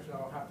average, I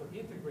will have to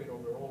integrate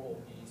over all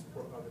of these the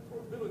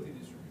probability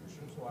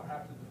distribution. So I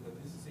have to do that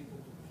this is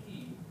equal to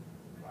P,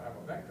 I have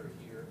a vector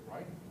here,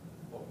 right,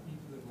 of e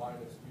to the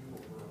minus u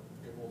over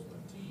k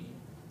Boltzmann t,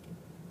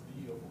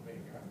 d of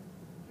omega,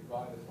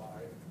 divided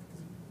by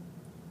z.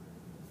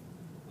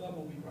 That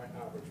will be my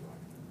average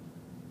line.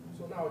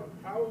 So now,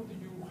 how will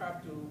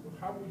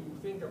you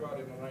think about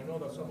it? And I know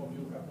that some of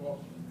you have not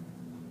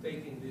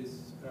taken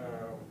this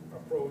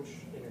approach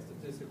in a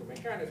statistical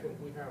mechanics, but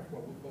we have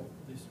what we call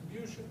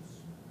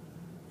distributions.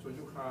 So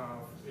you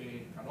have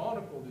a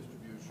canonical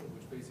distribution,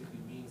 which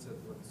basically means that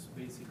what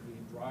basically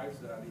drives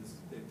that is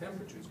the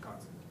temperature is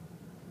constant.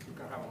 You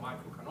can have a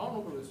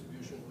microcanonical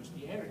distribution, which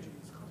the energy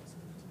is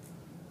constant.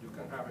 You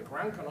can have a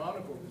grand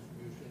canonical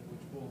distribution,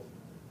 which both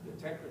the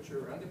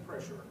temperature and the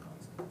pressure are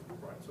constant,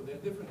 right? So there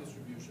are different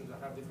distributions that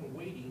have different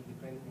weighting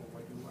depending on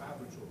what you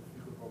average over.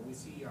 Because what we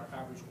see are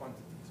average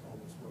quantities,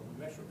 always what we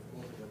measure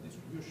over the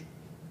distribution.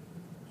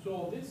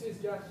 So this is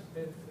just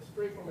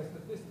straight from a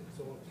statistic.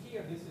 So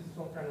here, this is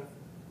some kind of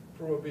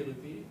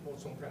probability or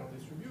some kind of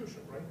distribution,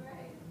 right?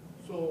 Right.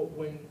 So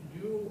when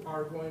you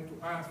are going to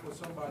ask for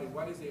somebody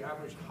what is the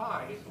average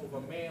height of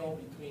a male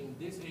between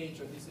this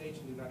age and this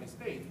age in the United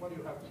States, what do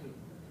you have to do?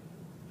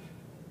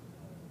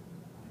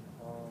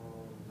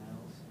 All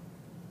males.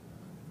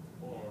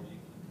 Or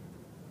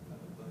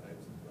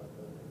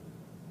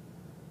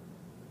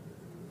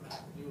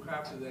you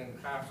have to then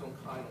have some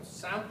kind of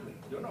sampling.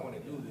 You're not going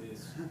to do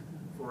this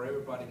for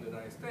everybody in the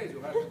United States.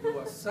 You have to do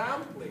a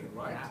sampling,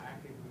 right?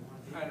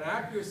 An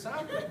accurate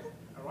sampling,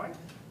 all right?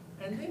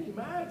 And then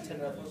imagine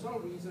that for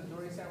some reason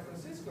during San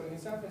Francisco, in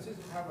San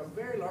Francisco you have a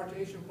very large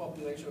Asian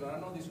population, and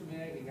I'm not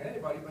discriminating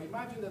anybody, but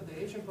imagine that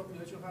the Asian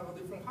population have a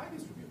different height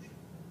distribution.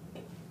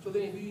 So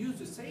then if you use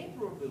the same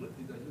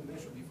probability that you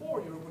measured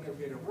before, you're going to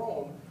get it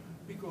wrong,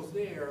 because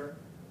there,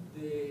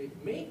 the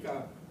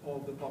makeup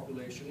of the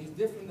population is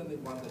different than the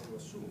one that you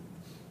assumed.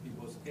 It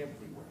was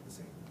everywhere the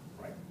same,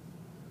 right?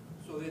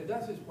 So then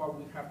that is why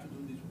we have to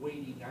do these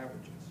weighting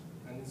averages.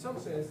 And in some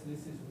sense,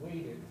 this is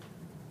weighted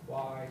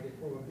by the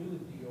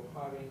probability of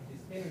having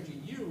this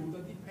energy U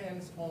that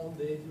depends on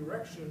the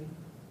direction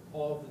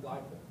of the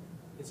dipole.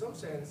 In some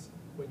sense,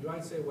 when I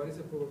say what is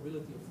the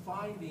probability of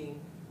finding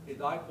a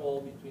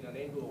dipole between an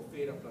angle of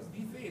theta plus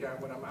d theta,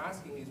 what I'm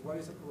asking is what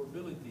is the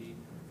probability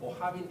of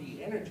having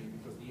the energy,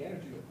 because the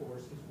energy, of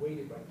course, is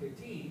weighted by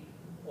kT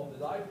on the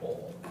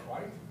dipole,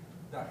 right,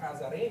 that has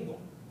that angle.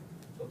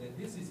 So then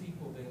this is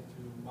equal then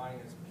to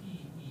minus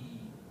PE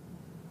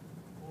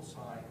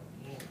cosine of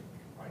the angle,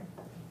 right?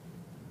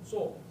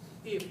 So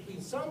if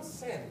in some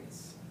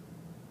sense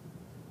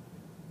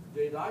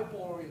the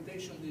dipole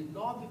orientation did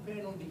not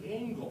depend on the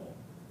angle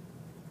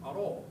at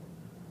all,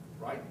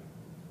 right,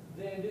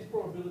 then this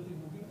probability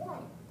will be 1.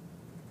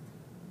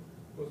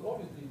 Because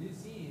obviously this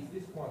Z is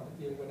this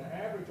quantity, and when I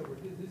average over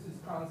this, this is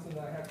constant,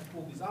 I have to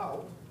pull this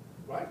out,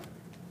 right?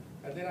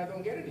 And then I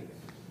don't get anything.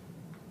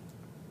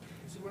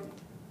 You see what I mean?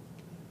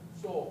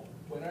 So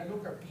when I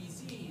look at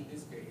PC in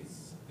this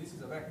case, this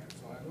is a vector.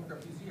 So when I look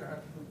at PC, I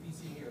have to put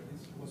PC here.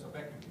 This was a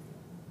vector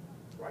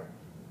before, right?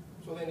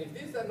 So then if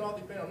this does not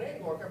depend on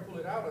angle, I can pull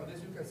it out, and this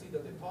you can see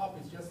that the top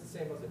is just the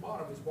same as the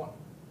bottom is 1.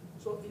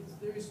 So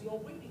there is no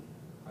weighting.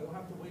 I don't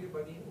have to weight it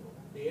by the angle.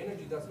 The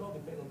energy does not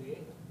depend on the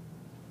angle.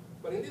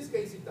 But in this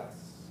case, it does.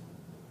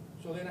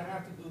 So then I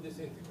have to do this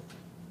integral.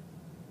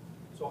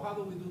 So how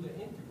do we do the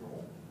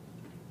integral?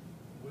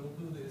 We'll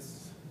do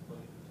this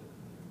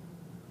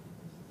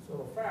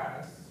sort of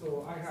fast.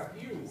 So I have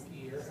u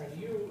here, and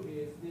u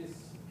is this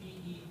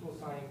PE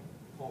cosine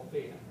of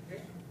theta,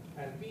 okay?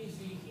 And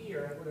BC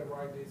here, I'm going to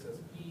write this as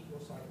P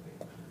cosine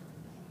theta.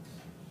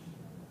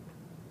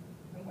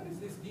 And what is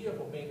this d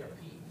of omega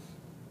p?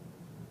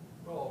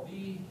 Well,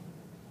 d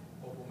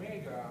of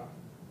omega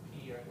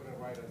p, I'm going to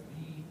write as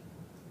d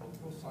of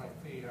cosine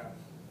theta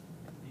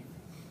d.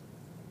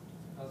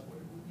 That's what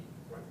it would be,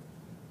 right?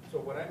 So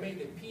when I make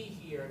the p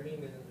here, I mean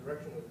in the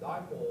direction of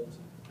dipoles,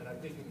 and I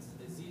think it's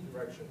the z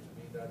direction to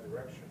be that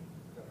direction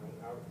that I'm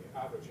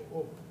averaging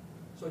over.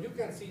 So you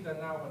can see that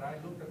now when I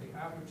look at the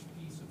average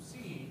p sub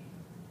c,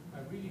 I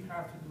really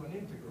have to do an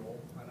integral,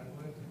 and I'm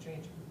going to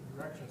change the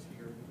directions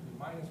here between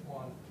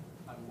 -1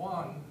 and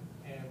 1,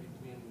 and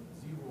between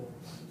 0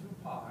 and 2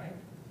 pi,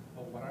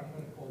 of what I'm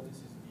going to call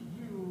this is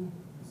du,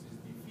 this is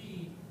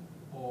dphi,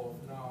 of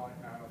now I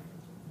have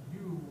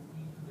u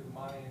e to the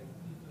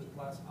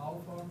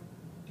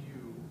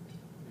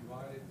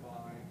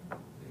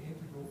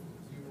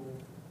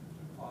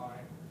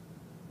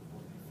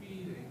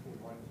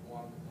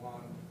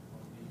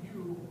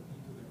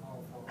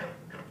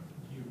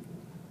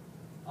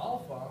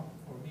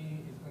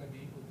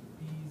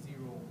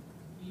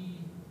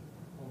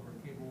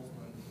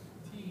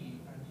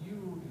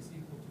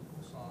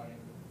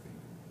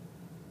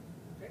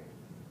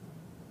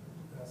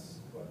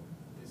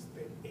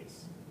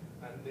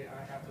and then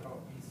I have to have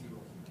a P0 here.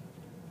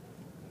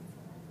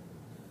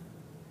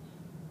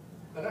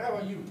 And I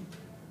have a U.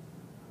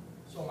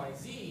 So my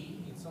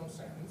Z, in some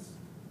sense,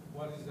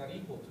 what is that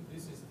equal to?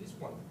 This is this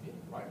quantity,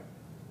 right?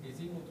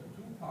 Is equal to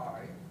 2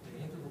 pi, the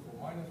integral from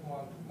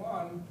 -1 to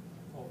 1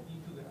 of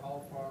e to the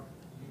alpha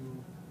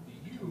u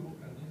du,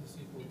 and this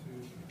is equal to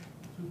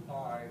 2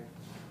 pi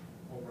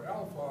over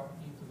alpha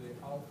e to the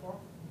alpha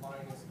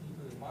minus e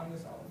to the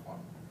minus alpha,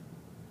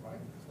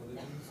 right? So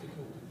this is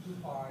equal to 2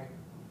 pi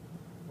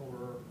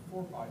over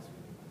 4 pi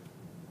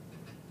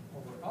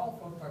over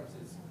alpha times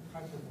its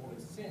hyperbolic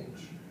sinh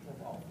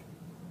of alpha.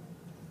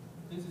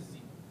 This is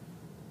Z.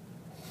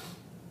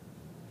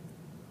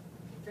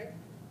 Okay?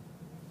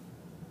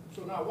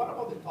 So now what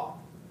about the top?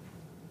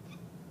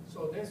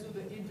 So this is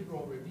the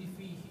integral over d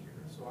phi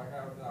here. So I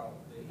have now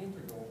the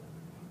integral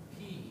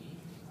p,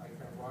 I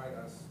can write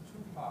as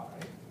 2 pi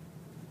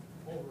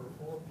over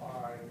 4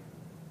 pi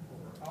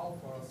over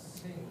alpha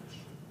sinh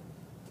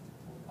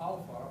of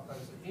alpha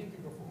times the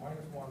integral from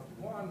 -1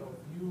 to 1 of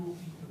u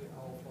e to the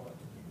alpha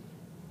u.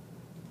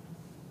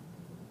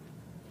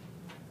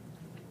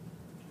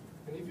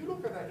 And if you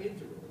look at that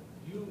integral,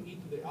 u e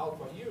to the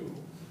alpha u,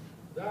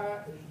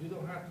 that you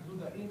don't have to do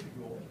that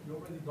integral. You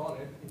already done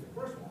it in the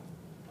first one,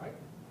 right?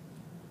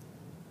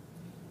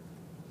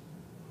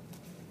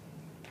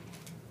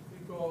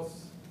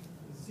 Because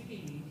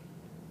z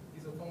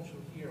is a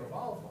function here of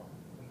alpha,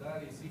 and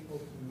that is equal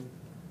to,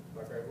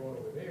 like I wrote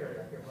over there,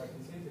 I can write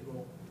this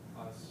integral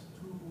as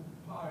 2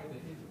 pi, the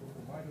integral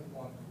from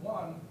 -1 to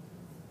 1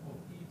 of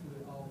e to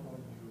the alpha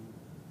u.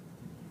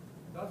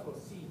 That's what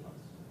c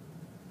was.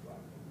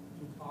 Right?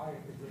 2 pi,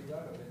 I can bring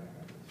that, and then I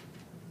have this.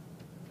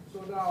 So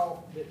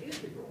now the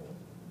integral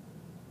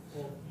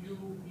of u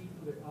e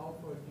to the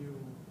alpha u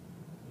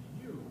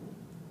du,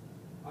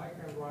 I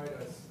can write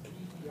as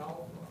e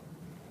alpha,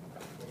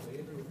 so the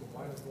integral from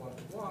 -1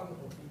 to 1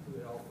 of e to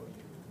the alpha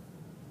u.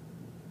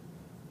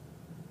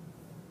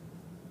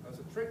 That's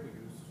a trick we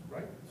use,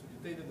 right? So you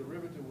take the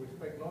derivative with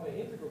respect not the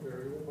integral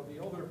variable, but the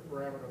other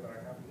parameter that I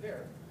have in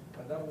there,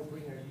 and that will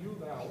bring a u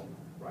down,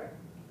 right?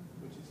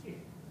 Which is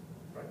here,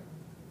 right?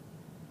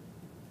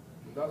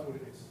 And that's what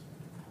it is.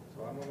 So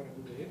I'm not going to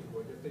do the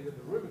integral, just take the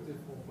derivative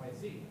of my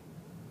z.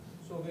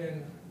 So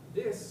then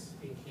this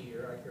in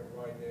here, I can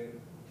write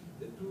in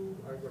the two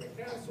are going to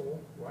cancel,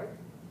 right?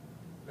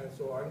 And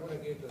so I'm going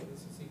to get that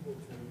this is equal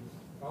to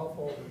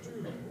alpha over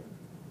 2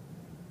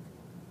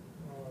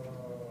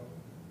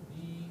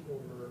 d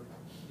over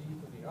d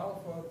to the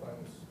alpha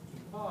times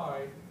 2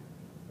 pi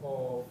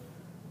of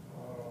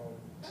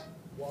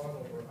 1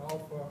 over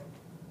alpha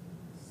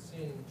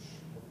sinh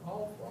of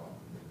alpha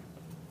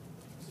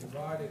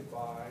divided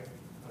by,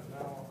 and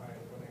now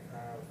I'm going to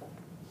have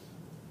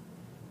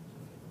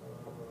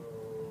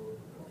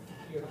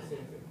here the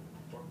same thing.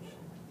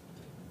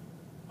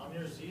 On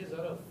your Z, is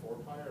that a 4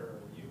 pi or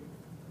a U?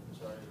 I'm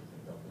sorry, I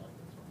think that was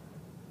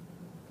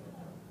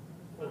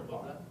right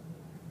above that?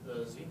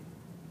 The Z?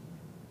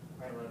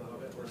 Right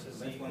above it, where it says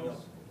Z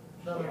equals?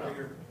 No.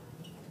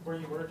 Where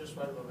you were, just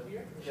right above it.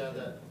 Here? Yeah,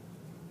 that.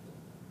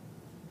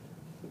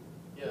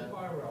 Yeah. 4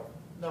 pi over alpha.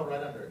 No,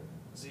 right under it.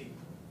 Z.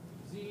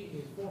 Z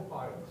is 4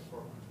 pi over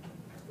 4 pi,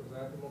 because I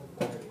have to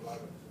multiply it with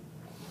 11.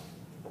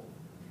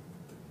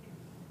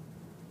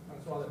 And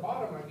so at the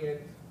bottom I get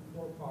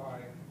 4 pi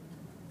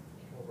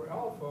over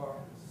alpha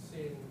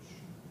sinh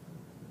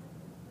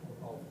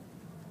of alpha.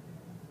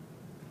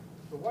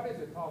 So what is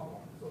the top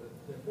one? So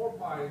the 4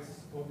 pi's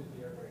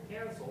obviously are going to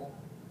cancel.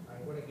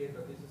 I'm going to get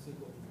that this is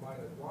equal to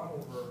 -1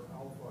 over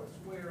alpha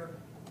squared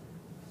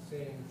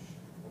sinh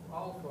of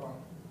alpha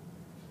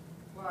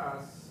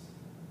plus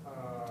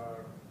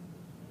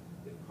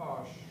the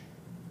cosh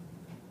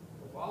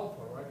of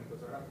alpha, right?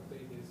 Because I have to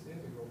take this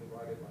integral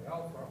divided by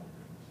alpha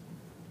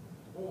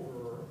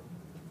over,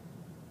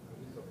 and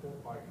this is a 4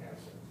 pi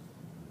cancels,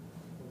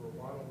 over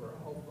 1 over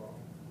alpha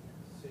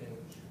sinh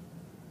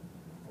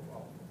of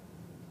alpha.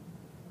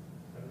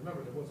 And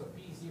remember, there was a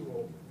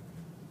P0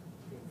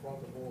 in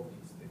front of all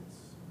these things.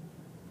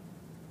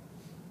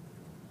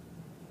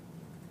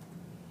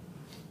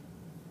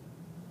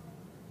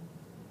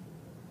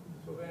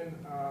 So then,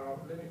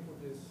 let me put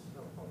this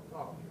up on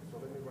top here. So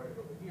let me write it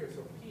over here.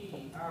 So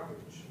P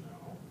average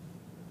now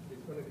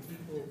is going to be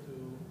equal to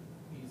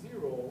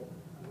P0.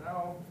 And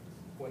now,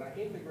 when I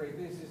integrate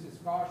this, this is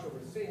cosh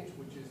over sinh,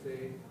 which is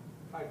the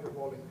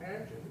hyperbolic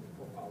tangent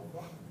of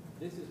alpha.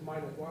 This is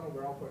 -1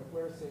 over alpha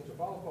squared sinh of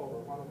alpha over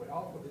 1 over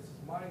alpha. This is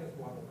 -1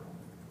 over alpha.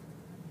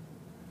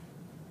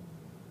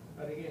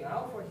 And again,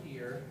 alpha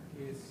here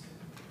is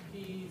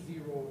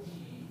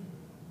P0E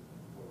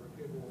over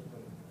K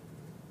Boltzmann.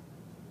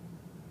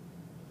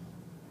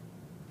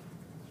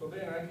 So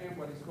then I get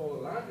what is called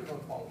a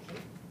Langevin function.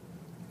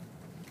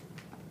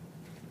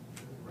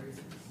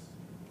 Erase this.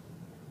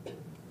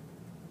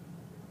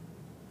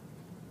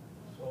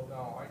 So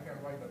now I can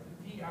write that the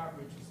P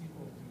average is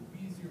equal to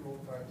P0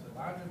 times the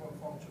Langevin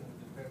function,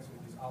 which depends on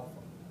this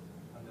alpha.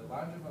 And the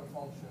Langevin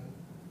function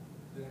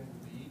then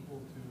will be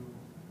equal to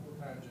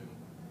cotangent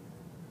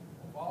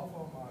of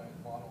alpha minus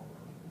 1 over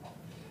alpha.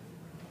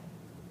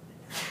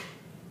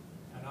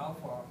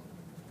 alpha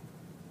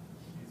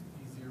is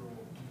P0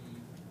 E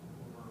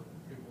over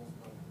K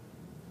Boltzmann.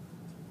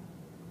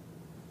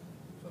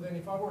 So then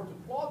if I were to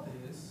plot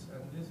this,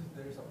 and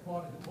there is a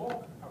plot in the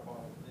book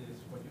about this,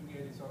 what you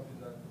get is something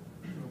that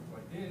looks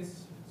like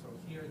this. So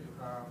here you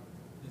have,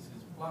 this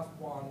is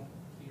 +1,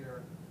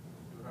 here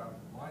you have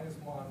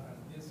 -1, and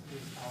this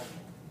is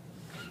alpha.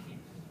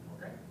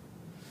 Okay?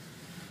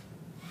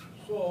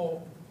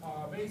 So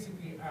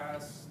basically,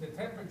 as the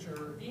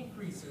temperature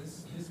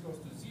increases, this goes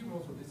to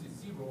 0, so this is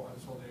 0,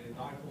 and so the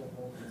dipole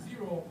moment is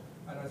 0.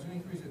 And as you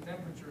increase the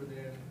temperature,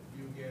 then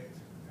you get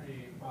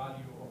a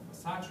value of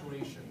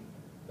saturation.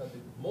 That the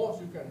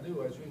most you can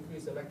do as you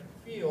increase the electric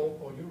field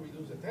or you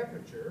reduce the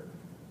temperature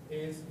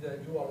is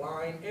that you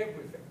align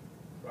everything,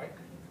 right?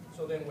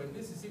 So then when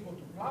this is equal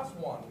to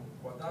 +1,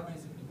 what that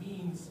basically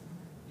means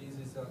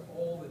is that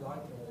all the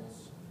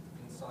dipoles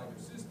inside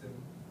your system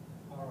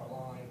are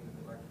aligned with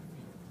the electric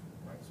field,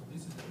 right? So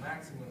this is the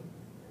maximum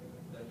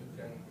that you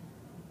can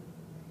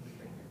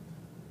get.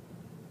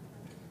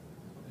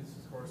 So this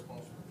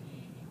corresponds to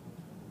P equal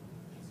to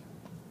P0,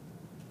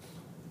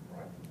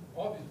 right?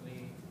 Obviously,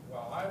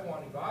 what I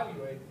want to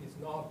evaluate is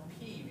not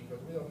P,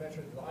 because we don't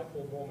measure the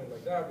dipole moment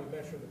like that. We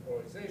measure the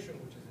polarization,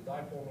 which is the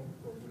dipole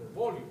moment per unit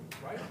volume,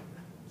 right?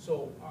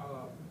 So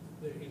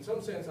in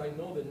some sense, I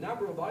know the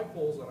number of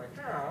dipoles that I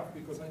have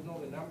because I know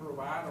the number of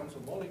atoms or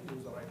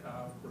molecules that I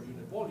have per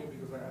unit volume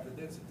because I have the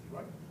density,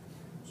 right?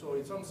 So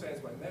in some sense,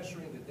 by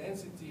measuring the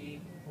density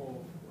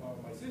of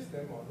my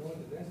system or knowing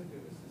the density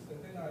of the system,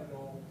 then I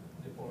know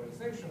the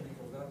polarization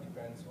because that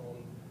depends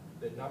on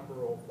the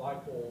number of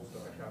dipoles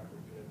that I have per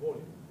unit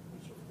volume,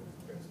 which of course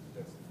depends on the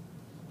density.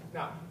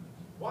 Now,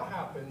 what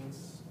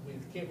happens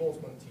with K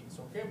Boltzmann T?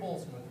 So K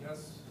Boltzmann,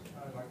 yes,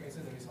 like I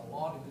said, there is a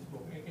lot in this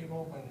book. K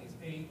Boltzmann is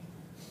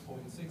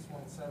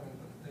 8.617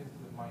 10 to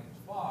the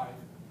 -5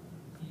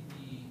 eV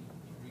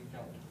degree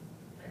Kelvin.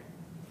 Okay?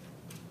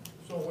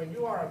 So when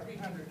you are at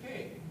 300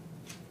 K,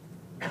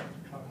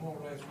 more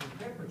or less room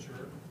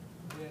temperature,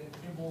 then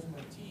K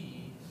Boltzmann T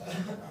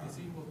is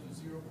equal to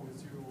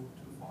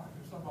 0.025.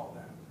 It's about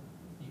that.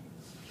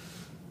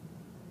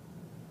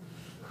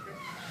 Okay?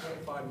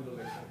 25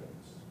 millielectron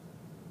volts.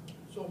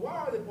 So what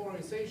are the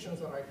polarizations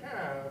that I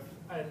have,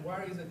 and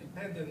what is the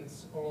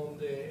dependence on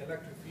the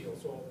electric field?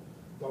 So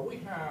what we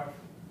have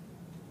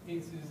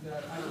is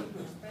that I need to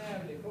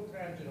expand the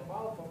cotangent of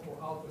alpha for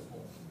alpha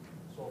small.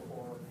 So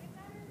for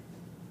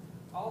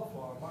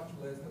alpha much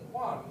less than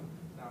 1,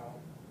 now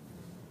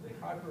the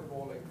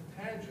hyperbolic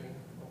tangent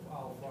of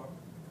alpha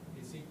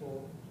is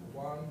equal to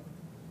 1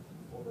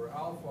 over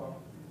alpha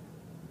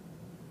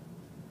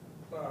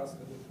plus,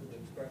 let me do the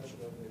expansion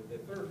of the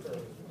third term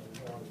is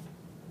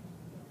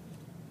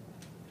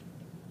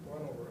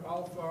 1 over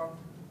alpha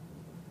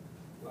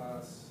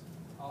plus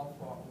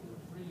alpha over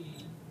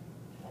 3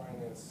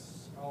 minus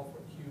alpha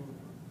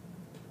cubed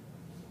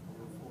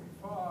over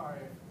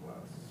 45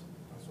 plus,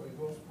 and so it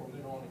goes from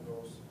then on, it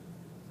goes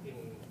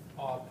in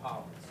odd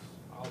powers.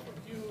 Alpha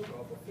cubed,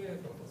 alpha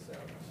fifth, alpha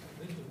seventh.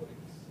 This is what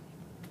it is.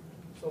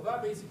 So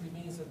that basically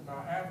means that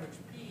my average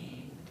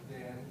P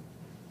then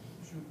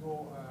should go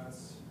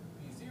as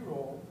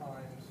P0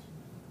 times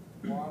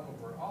 1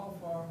 over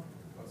alpha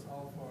plus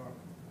alpha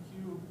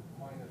cubed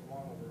minus 1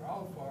 over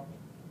alpha.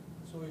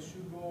 So it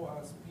should go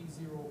as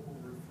P0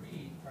 over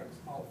 3 times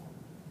alpha.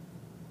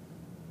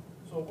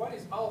 So what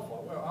is alpha?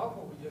 Well, alpha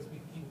we just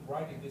keep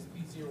writing this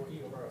P0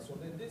 E over R. So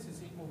then this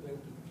is equal then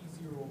to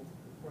P0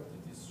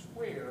 quantity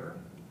square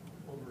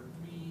over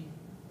 3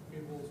 K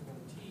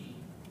Boltzmann T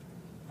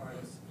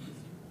times E0,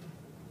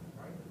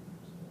 right?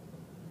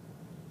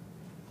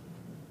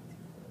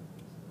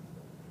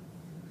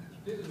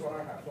 This is what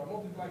I have. So I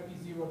multiply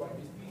P0 by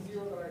this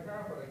P0 that I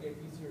have, and I get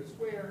P0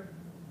 squared.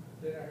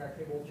 Then I have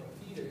K Boltzmann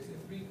T. There is a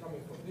 3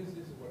 coming from this.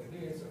 This is what it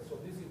is. And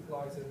so this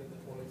implies that the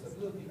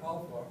polarizability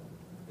alpha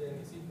then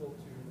is equal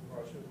to,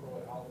 or I should call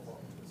it alpha